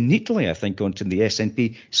very neatly, I think, onto the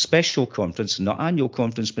SNP special conference, not annual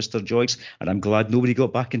conference, Mr. Joyce. And I'm glad nobody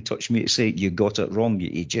got back in touch with me to say you got it wrong, you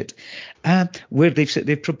idiot. Where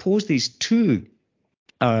they've proposed these two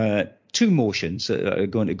two motions that are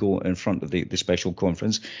going to go in front of the special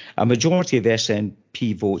conference. A majority of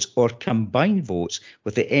SNP votes or combined votes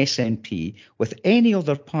with the SNP with any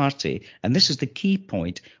other party, and this is the key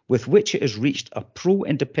point, with which it has reached a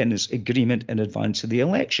pro-independence agreement in advance of the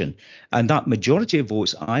election. And that majority of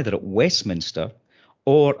votes either at Westminster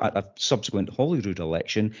or at a subsequent Holyrood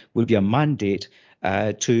election would be a mandate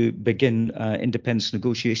to begin independence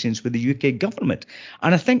negotiations with the UK government.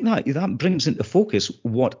 And I think that brings into focus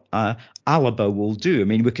what Alba will do. I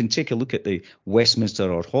mean, we can take a look at the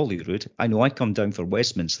Westminster or Holyrood. I know I come down for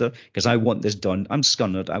Westminster because I want this done. I'm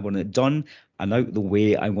scunnered. I want it done and out the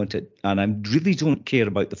way. I want it. And I really don't care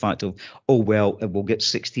about the fact of, oh, well, we'll get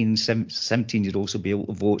 16, 17-year-olds to be able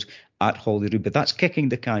to vote at Holyrood. But that's kicking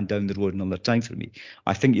the can down the road another time for me.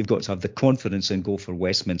 I think you've got to have the confidence and go for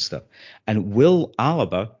Westminster. And will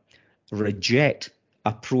Alba reject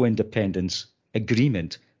a pro-independence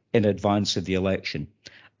agreement in advance of the election?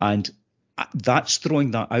 And that's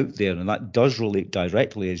throwing that out there, and that does relate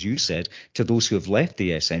directly, as you said, to those who have left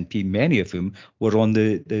the SNP, many of whom were on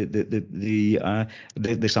this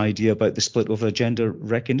idea about the split over gender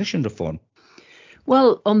recognition reform.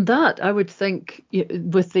 Well, on that, I would think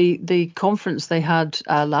with the conference they had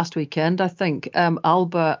last weekend, I think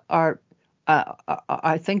Alba are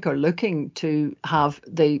looking to have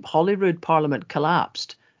the Holyrood Parliament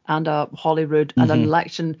collapsed and Holyrood and an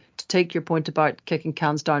election, to take your point about kicking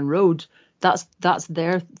cans down road. That's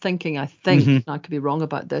their thinking, I think. I could be wrong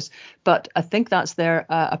about this, but I think that's their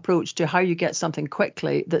approach to how you get something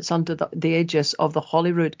quickly that's under the aegis of the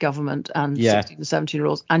Holyrood government and 16 and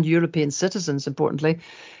 17-year-olds and European citizens, importantly,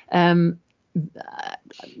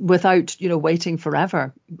 without waiting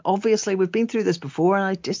forever. Obviously, we've been through this before,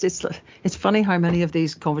 and it's funny how many of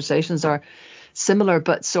these conversations are similar,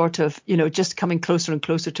 but sort of just coming closer and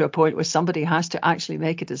closer to a point where somebody has to actually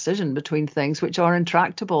make a decision between things which are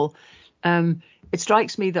intractable. It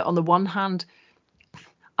strikes me that on the one hand,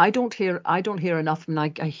 I don't hear enough,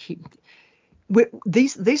 and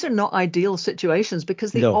these are not ideal situations,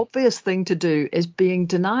 because the obvious thing to do is being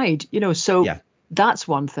denied. That's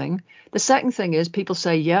one thing. The second thing is people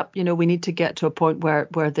say, yep, we need to get to a point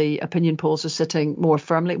where the opinion polls are sitting more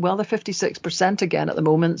firmly. Well, they're 56% again at the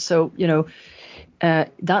moment, so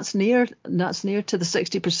that's near to the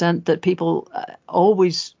 60% that people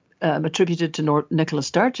always attributed to Nicola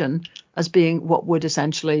Sturgeon as being what would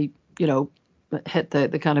essentially, hit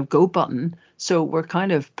the kind of go button. So we're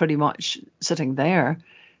kind of pretty much sitting there.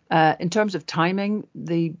 In terms of timing,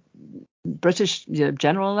 the British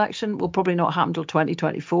general election will probably not happen until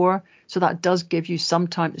 2024. So that does give you some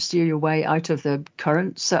time to steer your way out of the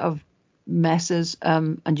current set of messes.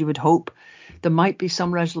 And you would hope there might be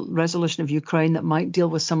some resolution of Ukraine that might deal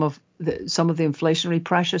with some of the inflationary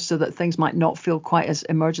pressures, so that things might not feel quite as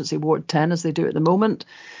emergency ward 10 as they do at the moment.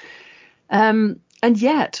 And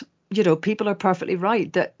yet, people are perfectly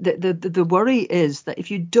right that the worry is that if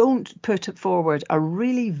you don't put forward a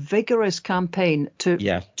really vigorous campaign to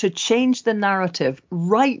change the narrative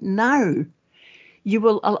right now, you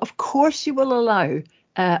will allow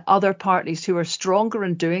other parties who are stronger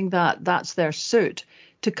in doing that, that's their suit,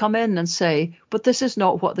 to come in and say, but this is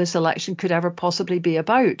not what this election could ever possibly be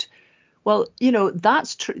about. Well,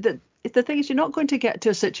 that's true. The thing is, you're not going to get to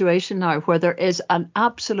a situation now where there is an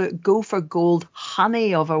absolute go for gold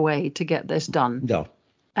honey of a way to get this done. No.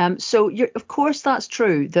 So of course that's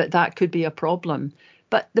true, that could be a problem.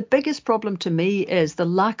 But the biggest problem to me is the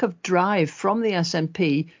lack of drive from the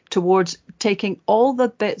SNP towards taking all the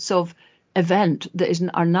bits of event that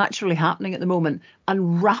are naturally happening at the moment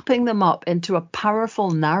and wrapping them up into a powerful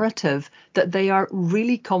narrative that they are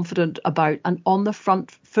really confident about and on the front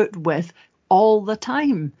foot with all the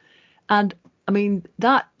time. And I mean,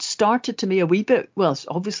 that started to me a wee bit, well,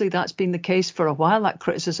 obviously that's been the case for a while. That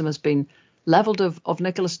criticism has been levelled of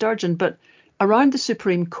Nicola Sturgeon, but around the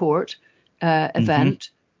Supreme Court event,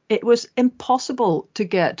 it was impossible to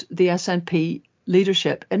get the SNP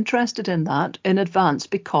leadership interested in that in advance,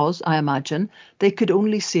 because I imagine they could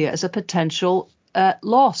only see it as a potential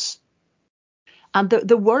loss. And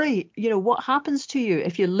the worry, what happens to you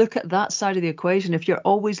if you look at that side of the equation, if you're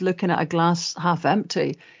always looking at a glass half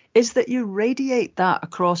empty, is that you radiate that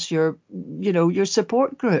across your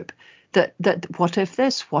support group, that what if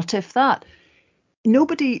this, what if that?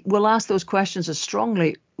 Nobody will ask those questions as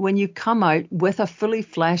strongly when you come out with a fully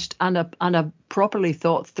fleshed and a properly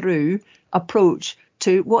thought through approach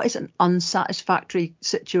to what is an unsatisfactory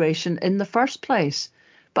situation in the first place.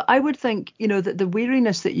 But I would think, that the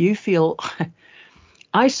weariness that you feel,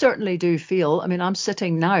 I certainly do feel. I mean, I'm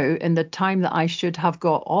sitting now in the time that I should have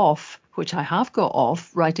got off, which I have got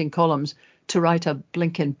off writing columns, to write a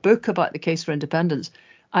blinking book about the case for independence.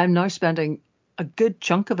 I'm now spending a good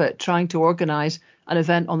chunk of it trying to organise an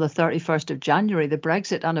event on the 31st of January, the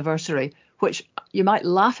Brexit anniversary, which you might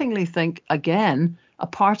laughingly think, again, a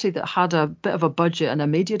party that had a bit of a budget and a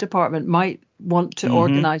media department might want to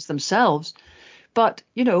organise themselves. But,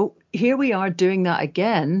 here we are doing that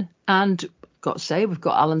again. And got to say, we've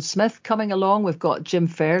got Alan Smith coming along. We've got Jim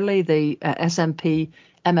Fairley, the SNP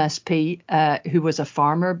MSP, who was a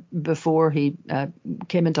farmer before he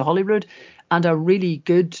came into Holyrood, and a really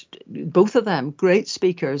good, both of them, great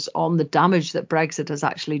speakers on the damage that Brexit has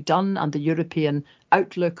actually done and the European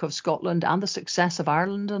outlook of Scotland and the success of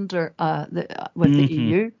Ireland under with the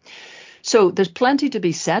EU. So there's plenty to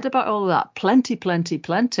be said about all of that.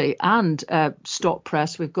 Plenty. And Stop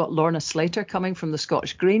Press, we've got Lorna Slater coming from the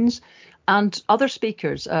Scottish Greens and other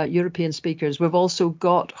speakers, European speakers. We've also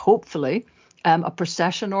got, hopefully, a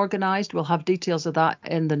procession organised. We'll have details of that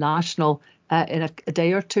in the National in a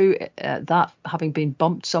day or two, that having been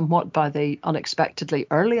bumped somewhat by the unexpectedly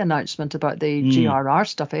early announcement about the GRR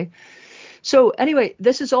stuffy. So anyway,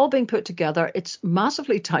 this is all being put together. It's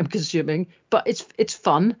massively time consuming, but it's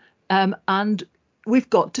fun. And we've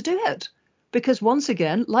got to do it because once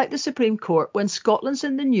again, like the Supreme Court, when Scotland's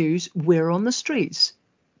in the news, we're on the streets.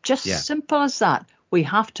 Just simple as that. We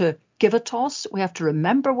have to give a toss. We have to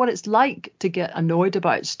remember what it's like to get annoyed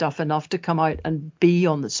about stuff enough to come out and be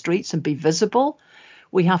on the streets and be visible.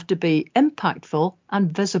 We have to be impactful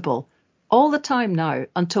and visible all the time now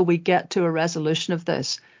until we get to a resolution of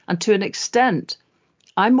this. And to an extent,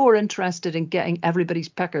 I'm more interested in getting everybody's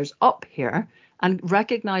pickers up here and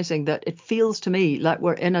recognizing that it feels to me like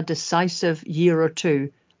we're in a decisive year or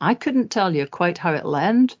two. I couldn't tell you quite how it'll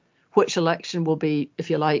end, which election will be, if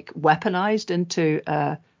you like, weaponized into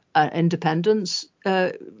an independence,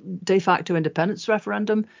 de facto independence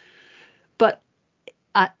referendum. But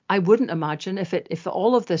I wouldn't imagine if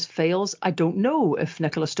all of this fails, I don't know if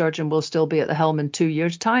Nicola Sturgeon will still be at the helm in 2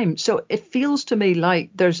 years' time. So it feels to me like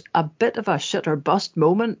there's a bit of a shit or bust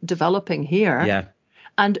moment developing here. Yeah.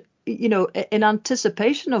 And, in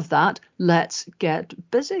anticipation of that, let's get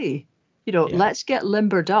busy. Let's get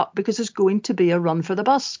limbered up because there's going to be a run for the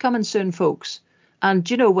bus coming soon, folks. And,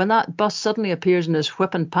 when that bus suddenly appears and is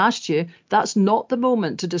whipping past you, that's not the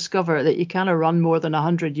moment to discover that you can't run more than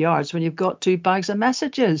 100 yards when you've got 2 bags of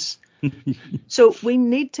messages. So we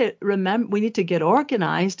need to get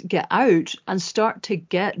organised, get out and start to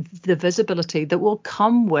get the visibility that will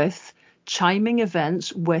come with chiming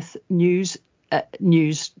events with news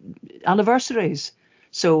anniversaries.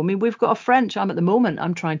 So, we've got at the moment,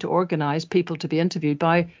 I'm trying to organise people to be interviewed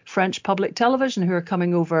by French public television who are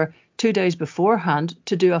coming over 2 days beforehand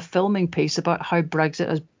to do a filming piece about how Brexit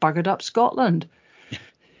has buggered up Scotland.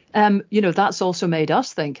 That's also made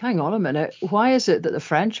us think, hang on a minute, why is it that the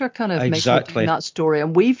French are kind of making that story?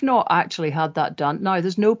 And we've not actually had that done. Now,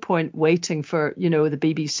 there's no point waiting for, the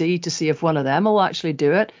BBC to see if one of them will actually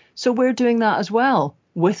do it. So we're doing that as well,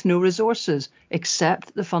 with no resources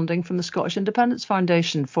except the funding from the Scottish Independence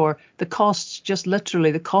Foundation for the costs, just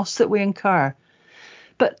literally the costs that we incur.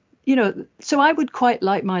 But, so I would quite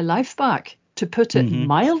like my life back, to put it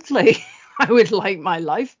mildly. I would like my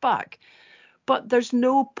life back. But there's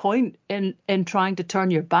no point in trying to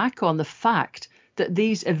turn your back on the fact that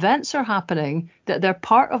these events are happening, that they're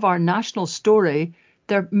part of our national story.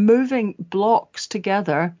 They're moving blocks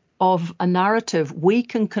together of a narrative we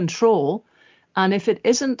can control. And if it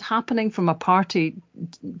isn't happening from a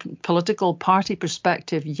political party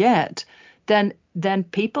perspective yet, then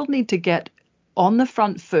people need to get on the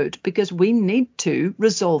front foot because we need to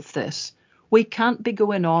resolve this. We can't be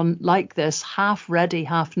going on like this, half ready,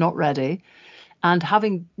 half not ready, and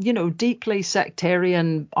having, deeply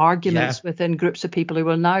sectarian arguments within groups of people who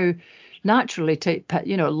will now naturally take,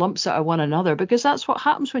 lumps out of one another, because that's what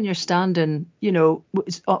happens when you're standing,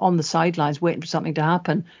 on the sidelines waiting for something to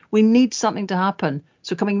happen. We need something to happen.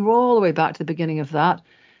 So coming all the way back to the beginning of that,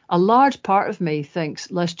 a large part of me thinks,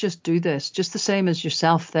 let's just do this, just the same as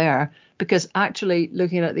yourself there, because actually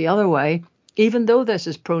looking at it the other way, even though this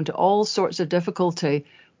is prone to all sorts of difficulty,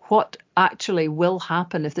 what actually will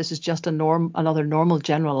happen if this is just another normal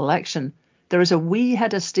general election? There is a wee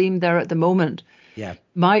head of steam there at the moment. Yeah.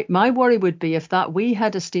 My worry would be if that wee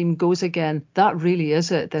head of steam goes again, that really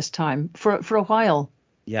is it this time for a while.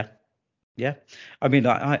 Yeah. Yeah.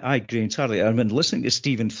 I agree entirely. Listening to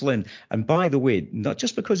Stephen Flynn, and by the way, not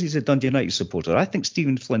just because he's a Dundee United supporter, I think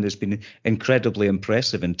Stephen Flynn has been incredibly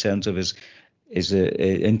impressive in terms of his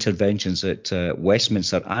interventions at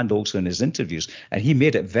Westminster and also in his interviews. And he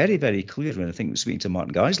made it very, very clear when I think he was speaking to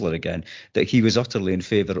Martin Geisler again, that he was utterly in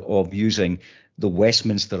favour of using the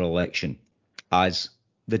Westminster election as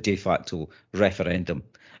the de facto referendum.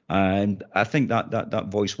 And I think that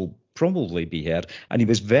voice will probably be heard. And he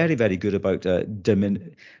was very, very good about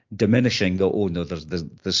diminishing the, oh no, there's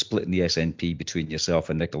the split in the SNP between yourself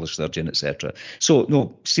and Nicola Sturgeon, etc. So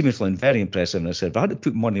no, Stephen Flynn, very impressive. And I said, if I had to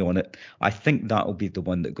put money on it, I think that'll be the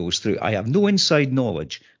one that goes through. I have no inside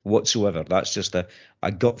knowledge whatsoever. That's just a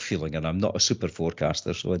gut feeling, and I'm not a super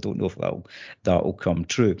forecaster, so I don't know if that'll come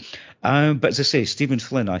true. But as I say, Stephen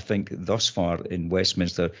Flynn, I think thus far in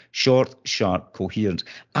Westminster, short, sharp, coherent,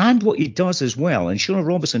 and what he does as well, and Shona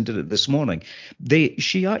Robison did it this morning,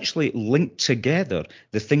 she actually linked together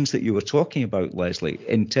the things that you were talking about, Leslie,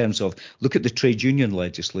 in terms of, look at the trade union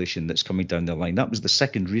legislation that's coming down the line. That was the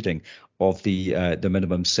second reading of the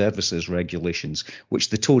minimum services regulations, which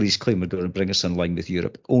the Tories claim are going to bring us in line with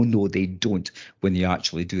Europe. Oh no, they don't, when you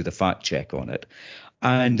actually do the fact check on it.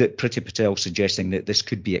 And Priti Patel suggesting that this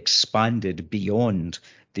could be expanded beyond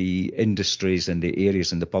the industries and the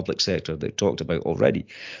areas in the public sector that we talked about already.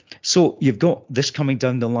 So you've got this coming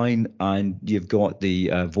down the line, and you've got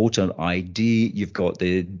the voter ID, you've got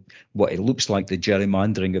what it looks like the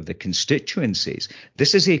gerrymandering of the constituencies.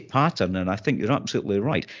 This is a pattern, and I think you're absolutely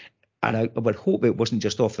right. And I would hope it wasn't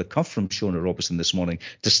just off the cuff from Shona Robison this morning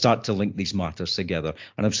to start to link these matters together.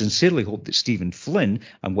 And I sincerely hope that Stephen Flynn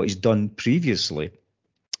and what he's done previously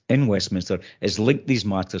in Westminster is link these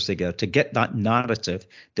matters together to get that narrative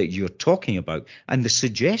that you're talking about. And the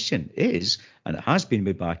suggestion is, and it has been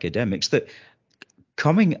made by academics, that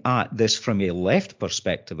coming at this from a left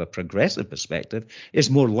perspective, a progressive perspective, is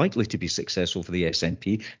more likely to be successful for the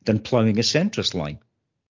SNP than ploughing a centrist line.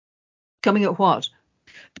 Coming at what?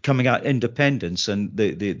 Coming at independence, and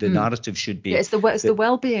the narrative should be... Yeah, it's the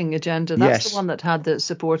well-being agenda. That's the one that had the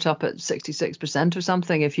support up at 66% or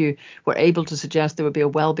something, if you were able to suggest there would be a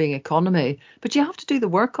well-being economy. But you have to do the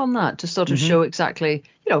work on that to sort of show exactly,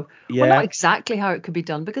 well, not exactly how it could be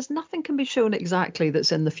done, because nothing can be shown exactly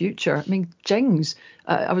that's in the future. I mean, Jings,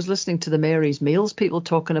 I was listening to the Mary's Meals people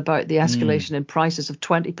talking about the escalation in prices of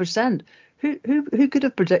 20%. Who could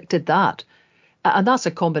have predicted that? And that's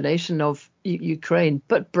a combination of Ukraine,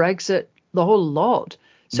 but Brexit, the whole lot.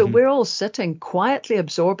 So we're all sitting quietly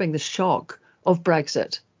absorbing the shock of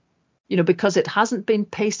Brexit, because it hasn't been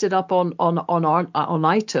pasted up on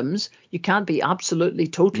items. You can't be absolutely,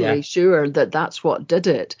 totally sure that that's what did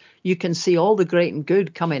it. You can see all the great and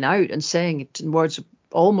good coming out and saying it in words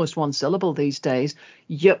almost one syllable these days.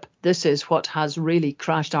 Yep, this is what has really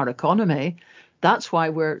crashed our economy. That's why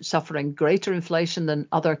we're suffering greater inflation than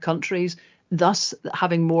other countries, thus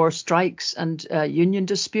having more strikes and union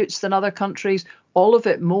disputes than other countries. All of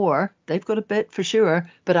it more. They've got a bit for sure,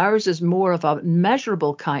 but ours is more of a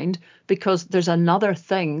measurable kind, because there's another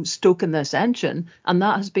thing stoking this engine, and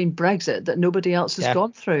that has been Brexit that nobody else has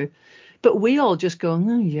gone through. But we all just go,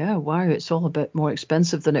 wow, it's all a bit more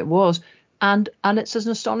expensive than it was. And it's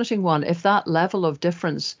an astonishing one. If that level of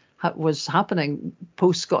difference was happening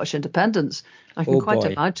post-Scottish independence, I can quite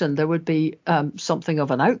imagine there would be something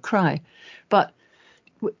of an outcry. But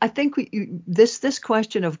I think this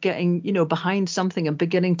question of getting, behind something and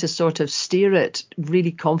beginning to sort of steer it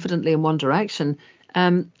really confidently in one direction,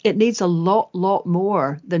 it needs a lot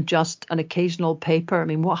more than just an occasional paper. I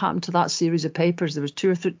mean, what happened to that series of papers? There was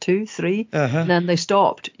two, three, and then they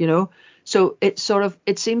stopped, So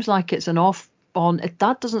it seems like it's an off on.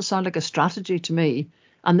 That doesn't sound like a strategy to me.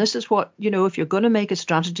 And this is what, if you're going to make a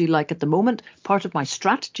strategy, like at the moment, part of my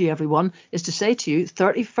strategy, everyone, is to say to you,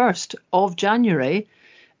 31st of January,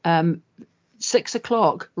 6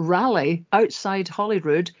 o'clock, rally outside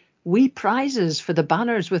Holyrood. We prizes for the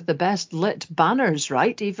banners with the best lit banners,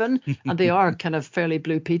 right? Even, and they are kind of fairly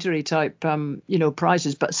Blue Petery type,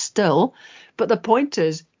 prizes, but still. But the point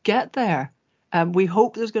is, get there. We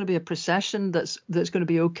hope there's going to be a procession that's going to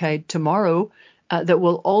be okay tomorrow. That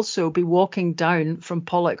will also be walking down from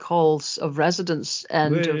Pollock Hall's of residence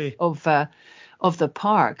end of the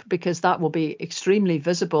park, because that will be extremely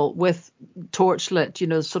visible with torch lit,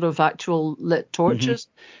 sort of actual lit torches.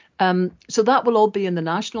 So that will all be in the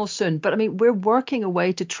National soon. But I mean, we're working a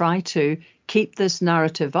way to try to keep this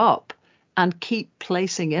narrative up and keep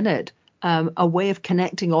placing in it a way of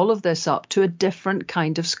connecting all of this up to a different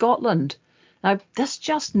kind of Scotland. Now, this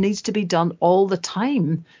just needs to be done all the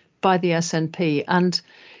time by the SNP. And,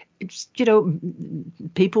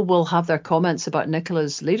 people will have their comments about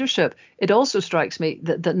Nicola's leadership. It also strikes me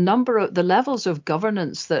that the levels of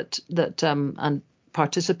governance that and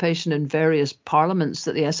participation in various parliaments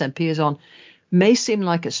that the SNP is on may seem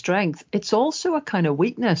like a strength. It's also a kind of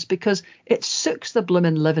weakness, because it sucks the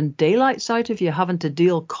blooming living daylights out of you having to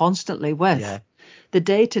deal constantly with the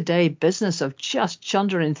day-to-day business of just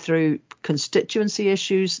chundering through constituency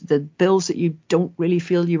issues, the bills that you don't really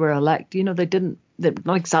feel you were elected, they didn't they're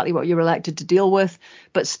not exactly what you're elected to deal with,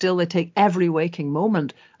 but still they take every waking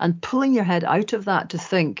moment. And pulling your head out of that to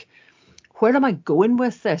think, where am I going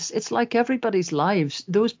with this? It's like everybody's lives.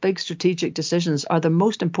 Those big strategic decisions are the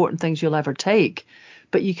most important things you'll ever take.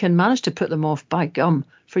 But you can manage to put them off by gum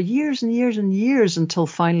for years and years and years until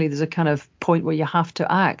finally there's a kind of point where you have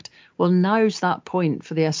to act. Well, now's that point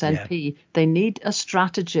for the SNP. Yeah. They need a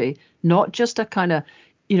strategy, not just a kind of,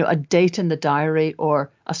 a date in the diary or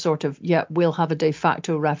a sort of, we'll have a de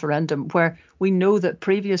facto referendum, where we know that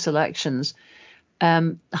previous elections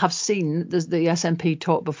have seen the SNP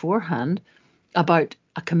talk beforehand about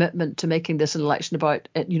a commitment to making this an election about,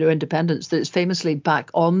 independence that is famously back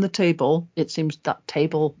on the table. It seems that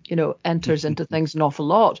table, enters into things an awful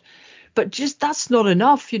lot. But just that's not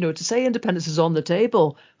enough, to say independence is on the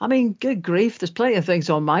table. I mean, good grief, there's plenty of things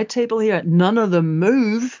on my table here. None of them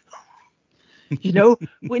move.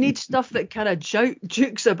 We need stuff that kind of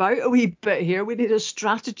jukes about a wee bit here. We need a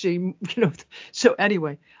strategy, So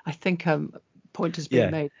anyway, I think point has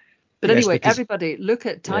been made. But anyway, everybody, look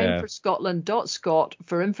at timeforscotland.scot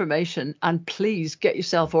for information, and please get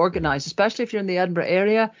yourself organised, especially if you're in the Edinburgh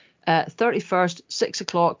area. 31st, 6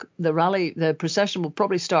 o'clock, the rally, the procession will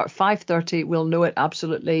probably start 5:30. We'll know it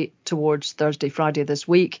absolutely towards Thursday, Friday this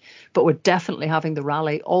week, but we're definitely having the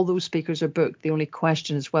rally. All those speakers are booked. The only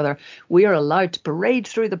question is whether we are allowed to parade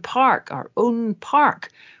through the park, our own park,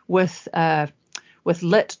 with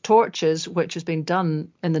lit torches, which has been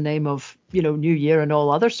done in the name of, New Year and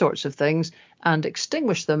all other sorts of things, and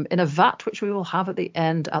extinguish them in a vat, which we will have at the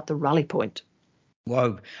end at the rally point.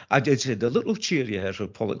 Wow. I did say the little cheer you heard from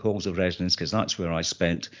Pollock Halls of Residence, because that's where I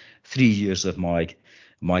spent 3 years of my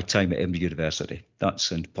time at Edinburgh University.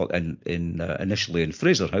 That's initially in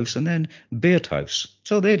Fraser House and then Baird House.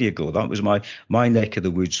 So there you go. That was my neck of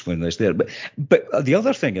the woods when I was there. But the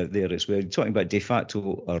other thing out there is, we're talking about de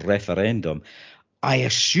facto referendum. I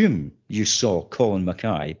assume you saw Colin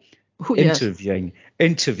Mackay interviewing.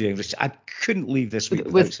 I couldn't leave this week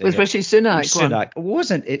with Rishi Sunak. Sunak,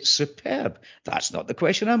 wasn't it superb? That's not the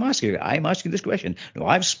question I'm asking. I'm asking this question. No,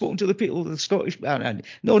 I've spoken to the people of the Scottish.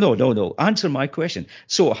 No. Answer my question.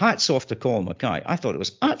 So hats off to Colin Mackay. I thought it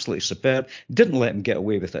was absolutely superb. Didn't let him get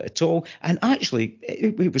away with it at all. And actually,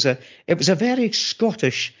 it was a very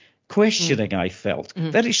Scottish questioning. I felt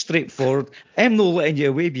very straightforward. I'm not letting you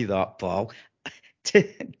away with that, pal.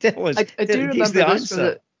 Tell us. I do remember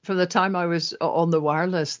this from the time I was on the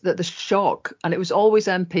wireless, that the shock, and it was always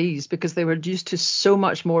MPs because they were used to so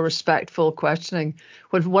much more respectful questioning,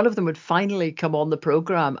 when one of them would finally come on the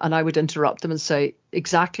programme and I would interrupt them and say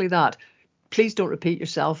exactly that. Please don't repeat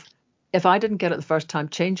yourself. If I didn't get it the first time,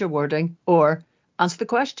 change your wording or answer the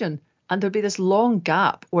question. And there'd be this long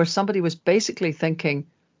gap where somebody was basically thinking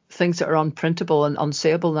things that are unprintable and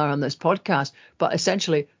unsayable now on this podcast, but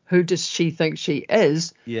essentially, who does she think she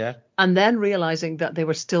is? Yeah. And then realizing that they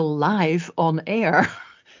were still live on air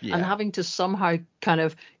and having to somehow kind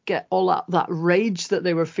of get all that rage that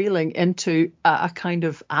they were feeling into a kind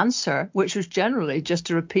of answer, which was generally just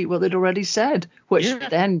to repeat what they'd already said, which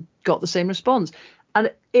then got the same response.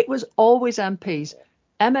 And it was always MPs.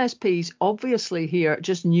 MSPs obviously here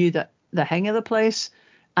just knew that the hang of the place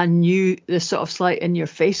and knew the sort of slight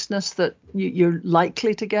in-your-faceness that you're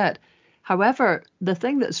likely to get. However, the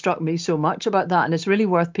thing that struck me so much about that, and it's really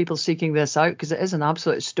worth people seeking this out because it is an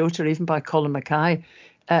absolute stoter even by Colin Mackay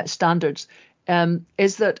standards,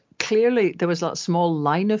 is that clearly there was that small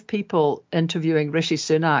line of people interviewing Rishi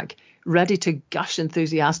Sunak ready to gush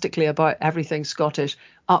enthusiastically about everything Scottish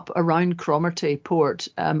up around Cromarty Port,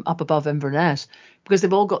 up above Inverness, because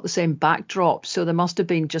they've all got the same backdrop. So there must have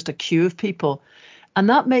been just a queue of people. And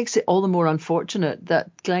that makes it all the more unfortunate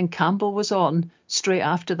that Glenn Campbell was on straight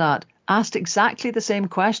after that, asked exactly the same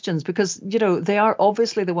questions, because, they are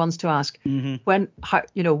obviously the ones to ask when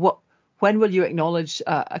will you acknowledge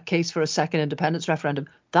a case for a second independence referendum?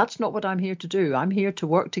 That's not what I'm here to do. I'm here to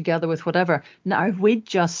work together with whatever. Now,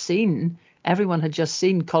 everyone had just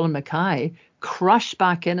seen Colin Mackay crush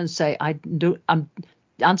back in and say,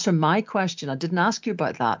 answer my question. I didn't ask you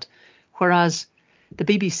about that. Whereas the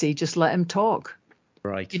BBC just let him talk.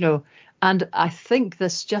 Right. And I think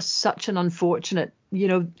that's just such an unfortunate,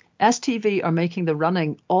 STV are making the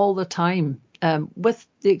running all the time, with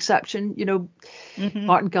the exception,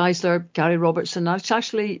 Martin Geisler, Gary Robertson. It's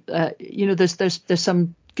actually, there's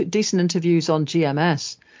some decent interviews on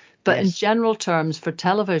GMS, but in general terms for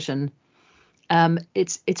television,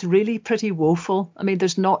 it's really pretty woeful. I mean,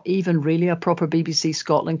 there's not even really a proper BBC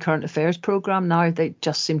Scotland current affairs programme now. They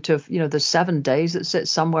just seem to have, there's 7 days that sits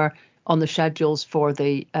somewhere on the schedules for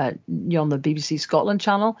the on the BBC Scotland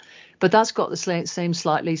channel, but that's got the same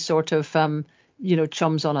slightly sort of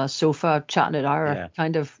chums on a sofa chatting at our Yeah.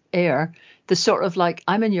 kind of air. The sort of like,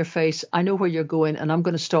 I'm in your face, I know where you're going, and I'm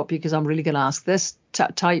going to stop you because I'm really going to ask this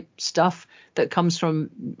type stuff that comes from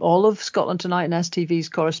all of Scotland Tonight and STV's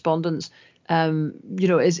correspondence,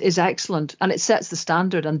 is excellent, and it sets the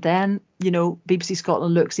standard. And then, BBC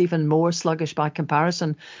Scotland looks even more sluggish by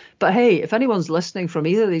comparison. But hey, if anyone's listening from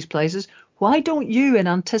either of these places, why don't you,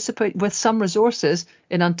 with some resources,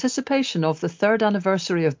 in anticipation of the 3rd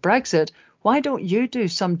anniversary of Brexit, why don't you do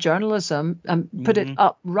some journalism and put it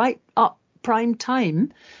up prime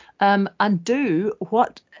time, and do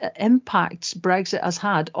what impacts Brexit has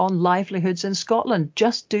had on livelihoods in Scotland?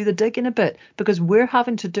 Just do the digging a bit, because we're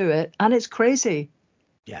having to do it, and it's crazy.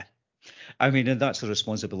 Yeah. I mean, and that's the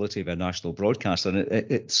responsibility of a national broadcaster. And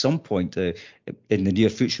at some point in the near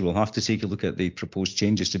future, we'll have to take a look at the proposed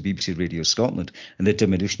changes to BBC Radio Scotland and the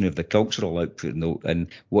diminution of the cultural output and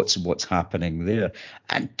what's happening there.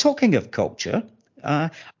 And talking of culture,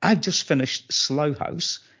 I've just finished Slough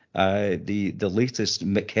House, the latest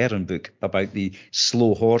McHerron book about the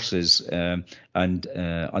slow horses and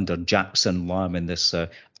under Jackson Lamb in this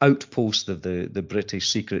outpost of the British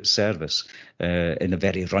Secret Service in a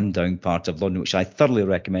very rundown part of London, which I thoroughly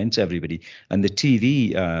recommend to everybody. And the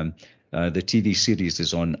TV series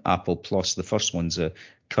is on Apple Plus. The first one's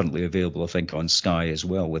currently available, I think, on Sky as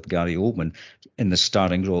well, with Gary Oldman in the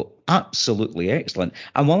starring role. Absolutely excellent.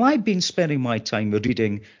 And while I've been spending my time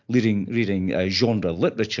reading genre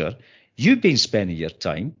literature, you've been spending your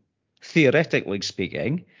time, theoretically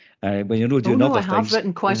speaking, when you're not doing other things,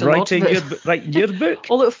 written quite a lot of it. writing your book.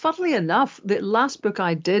 Although, funnily enough, the last book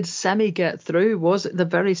I did get through was the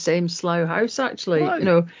very same Slough House, actually.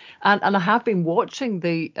 Wow. And I have been watching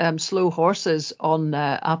the Slow Horses on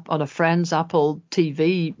a friend's Apple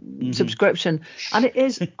TV subscription, and it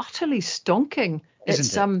is utterly stonking.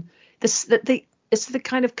 Isn't it? It's the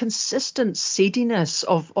kind of consistent seediness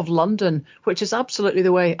of London, which is absolutely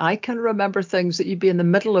the way I can remember things, that you'd be in the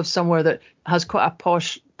middle of somewhere that has quite a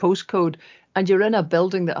posh postcode, and you're in a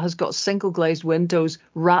building that has got single glazed windows,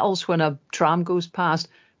 rattles when a tram goes past,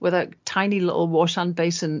 with a tiny little wash hand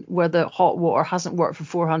basin where the hot water hasn't worked for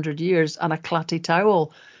 400 years, and a clatty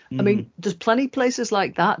towel. I mean, there's plenty of places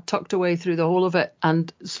like that tucked away through the whole of it.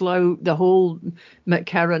 And Slough, the whole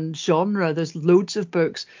McHerron genre, there's loads of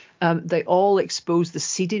books. They all expose the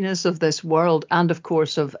seediness of this world, and of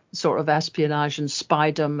course of sort of espionage and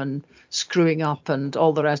spydom and screwing up and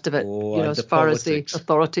all the rest of it. As far as the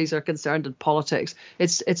authorities are concerned, and politics,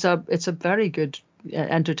 it's a very good,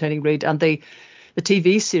 entertaining read. And the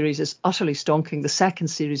TV series is utterly stonking. The second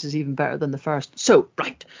series is even better than the first. So,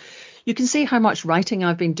 right. You can see how much writing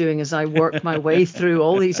I've been doing as I work my way through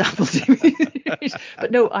all these Apple TV series. But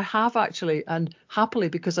no, I have actually, and happily,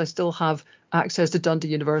 because I still have access to Dundee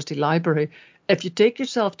University Library. If you take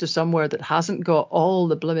yourself to somewhere that hasn't got all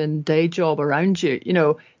the blooming day job around you,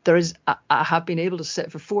 I have been able to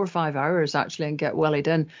sit for 4 or 5 hours actually and get wellied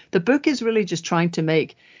in. The book is really just trying to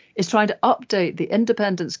update the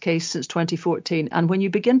independence case since 2014. And when you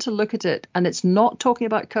begin to look at it, and it's not talking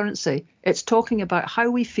about currency, it's talking about how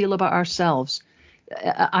we feel about ourselves.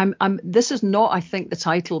 This is not, I think, the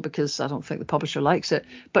title, because I don't think the publisher likes it.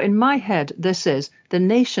 But in my head, this is The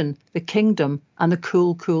Nation, the Kingdom, and the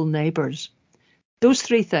Cool, Cool Neighbours. Those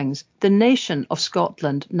three things. The nation of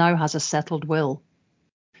Scotland now has a settled will.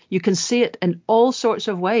 You can see it in all sorts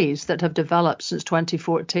of ways that have developed since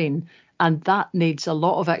 2014. And that needs a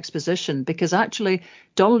lot of exposition, because actually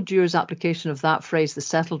Donald Dure's application of that phrase, the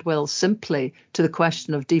settled will, simply to the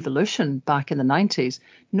question of devolution back in the 90s.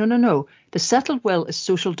 No. The settled will is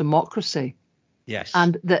social democracy. Yes.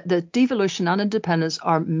 And the devolution and independence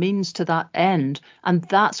are means to that end. And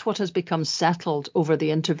that's what has become settled over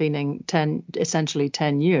the intervening essentially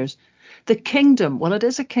 10 years. The kingdom, well, it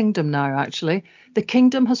is a kingdom now, actually. The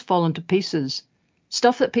kingdom has fallen to pieces.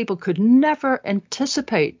 Stuff that people could never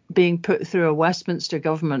anticipate being put through a Westminster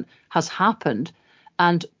government has happened,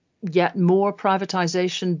 and yet more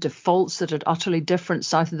privatisation, defaults that are utterly different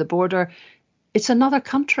south of the border. It's another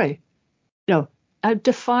country. I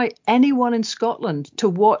defy anyone in Scotland to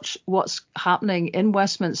watch what's happening in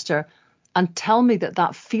Westminster and tell me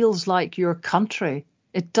that feels like your country.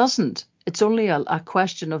 It doesn't. It's only a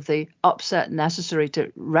question of the upset necessary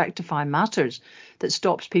to rectify matters that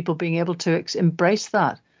stops people being able to embrace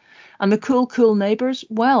that. And the cool, cool neighbours,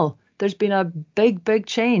 well, there's been a big, big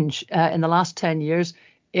change in the last 10 years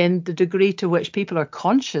in the degree to which people are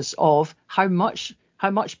conscious of how much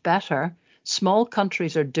better small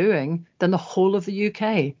countries are doing than the whole of the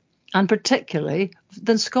UK, and particularly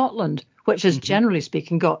than Scotland, which has, generally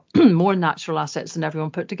speaking, got more natural assets than everyone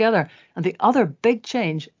put together. And the other big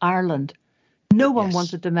change, Ireland. No one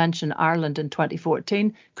wanted to mention Ireland in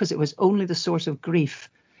 2014 because it was only the source of grief.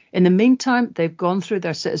 In the meantime, they've gone through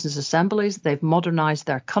their citizens' assemblies, they've modernised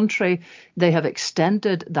their country, they have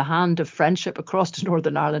extended the hand of friendship across to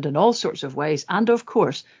Northern Ireland in all sorts of ways. And of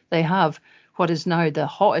course, they have what is now the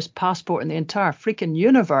hottest passport in the entire freaking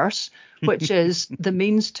universe, which is the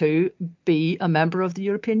means to be a member of the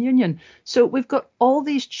European Union. So we've got all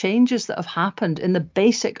these changes that have happened in the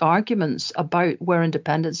basic arguments about where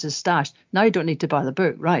independence is stashed. Now you don't need to buy the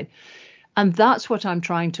book, right? And that's what I'm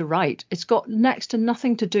trying to write. It's got next to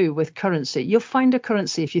nothing to do with currency. You'll find a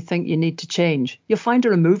currency if you think you need to change. You'll find a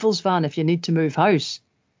removals van if you need to move house.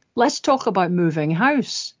 Let's talk about moving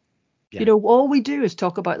house. Yeah. You know, all we do is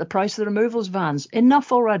talk about the price of the removals vans.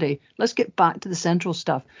 Enough already. Let's get back to the central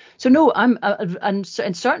stuff. So no, I'm in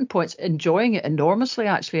certain points enjoying it enormously,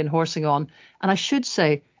 actually, and horsing on. And I should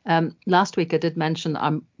say, last week I did mention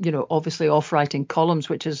I'm, obviously off writing columns,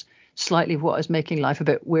 which is slightly what is making life a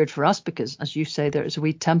bit weird for us because, as you say, there is a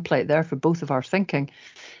wee template there for both of our thinking.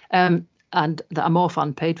 And that I'm off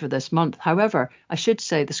unpaid for this month. However, I should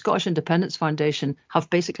say the Scottish Independence Foundation have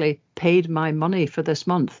basically paid my money for this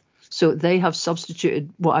month. So they have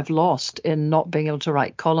substituted what I've lost in not being able to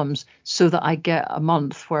write columns so that I get a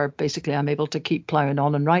month where basically I'm able to keep ploughing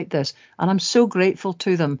on and write this. And I'm so grateful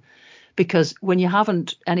to them because when you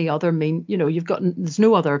haven't any other there's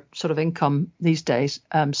no other sort of income these days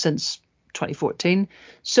since 2014.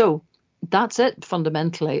 So that's it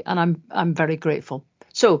fundamentally. And I'm very grateful.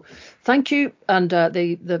 So thank you. And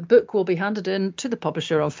the book will be handed in to the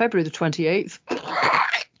publisher on February the 28th.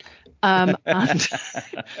 And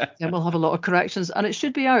then we'll have a lot of corrections, and it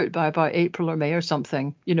should be out by about April or May or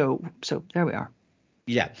something, so there we are.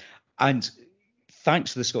 Yeah. And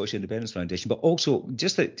thanks to the Scottish Independence Foundation, but also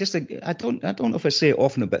I don't know if I say it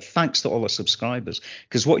often, but thanks to all our subscribers,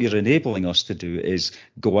 because what you're enabling us to do is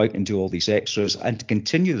go out and do all these extras and to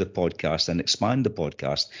continue the podcast and expand the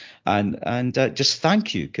podcast. And just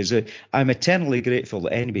thank you, because I'm eternally grateful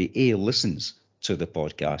that anybody listens to the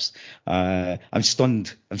podcast. I'm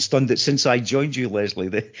stunned that since I joined you, Lesley,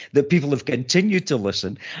 that people have continued to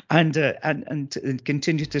listen and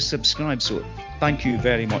continue to subscribe. So thank you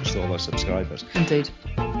very much to all our subscribers. Indeed.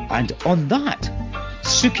 And on that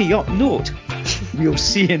Suki up note, we'll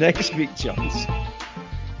see you next week, chums.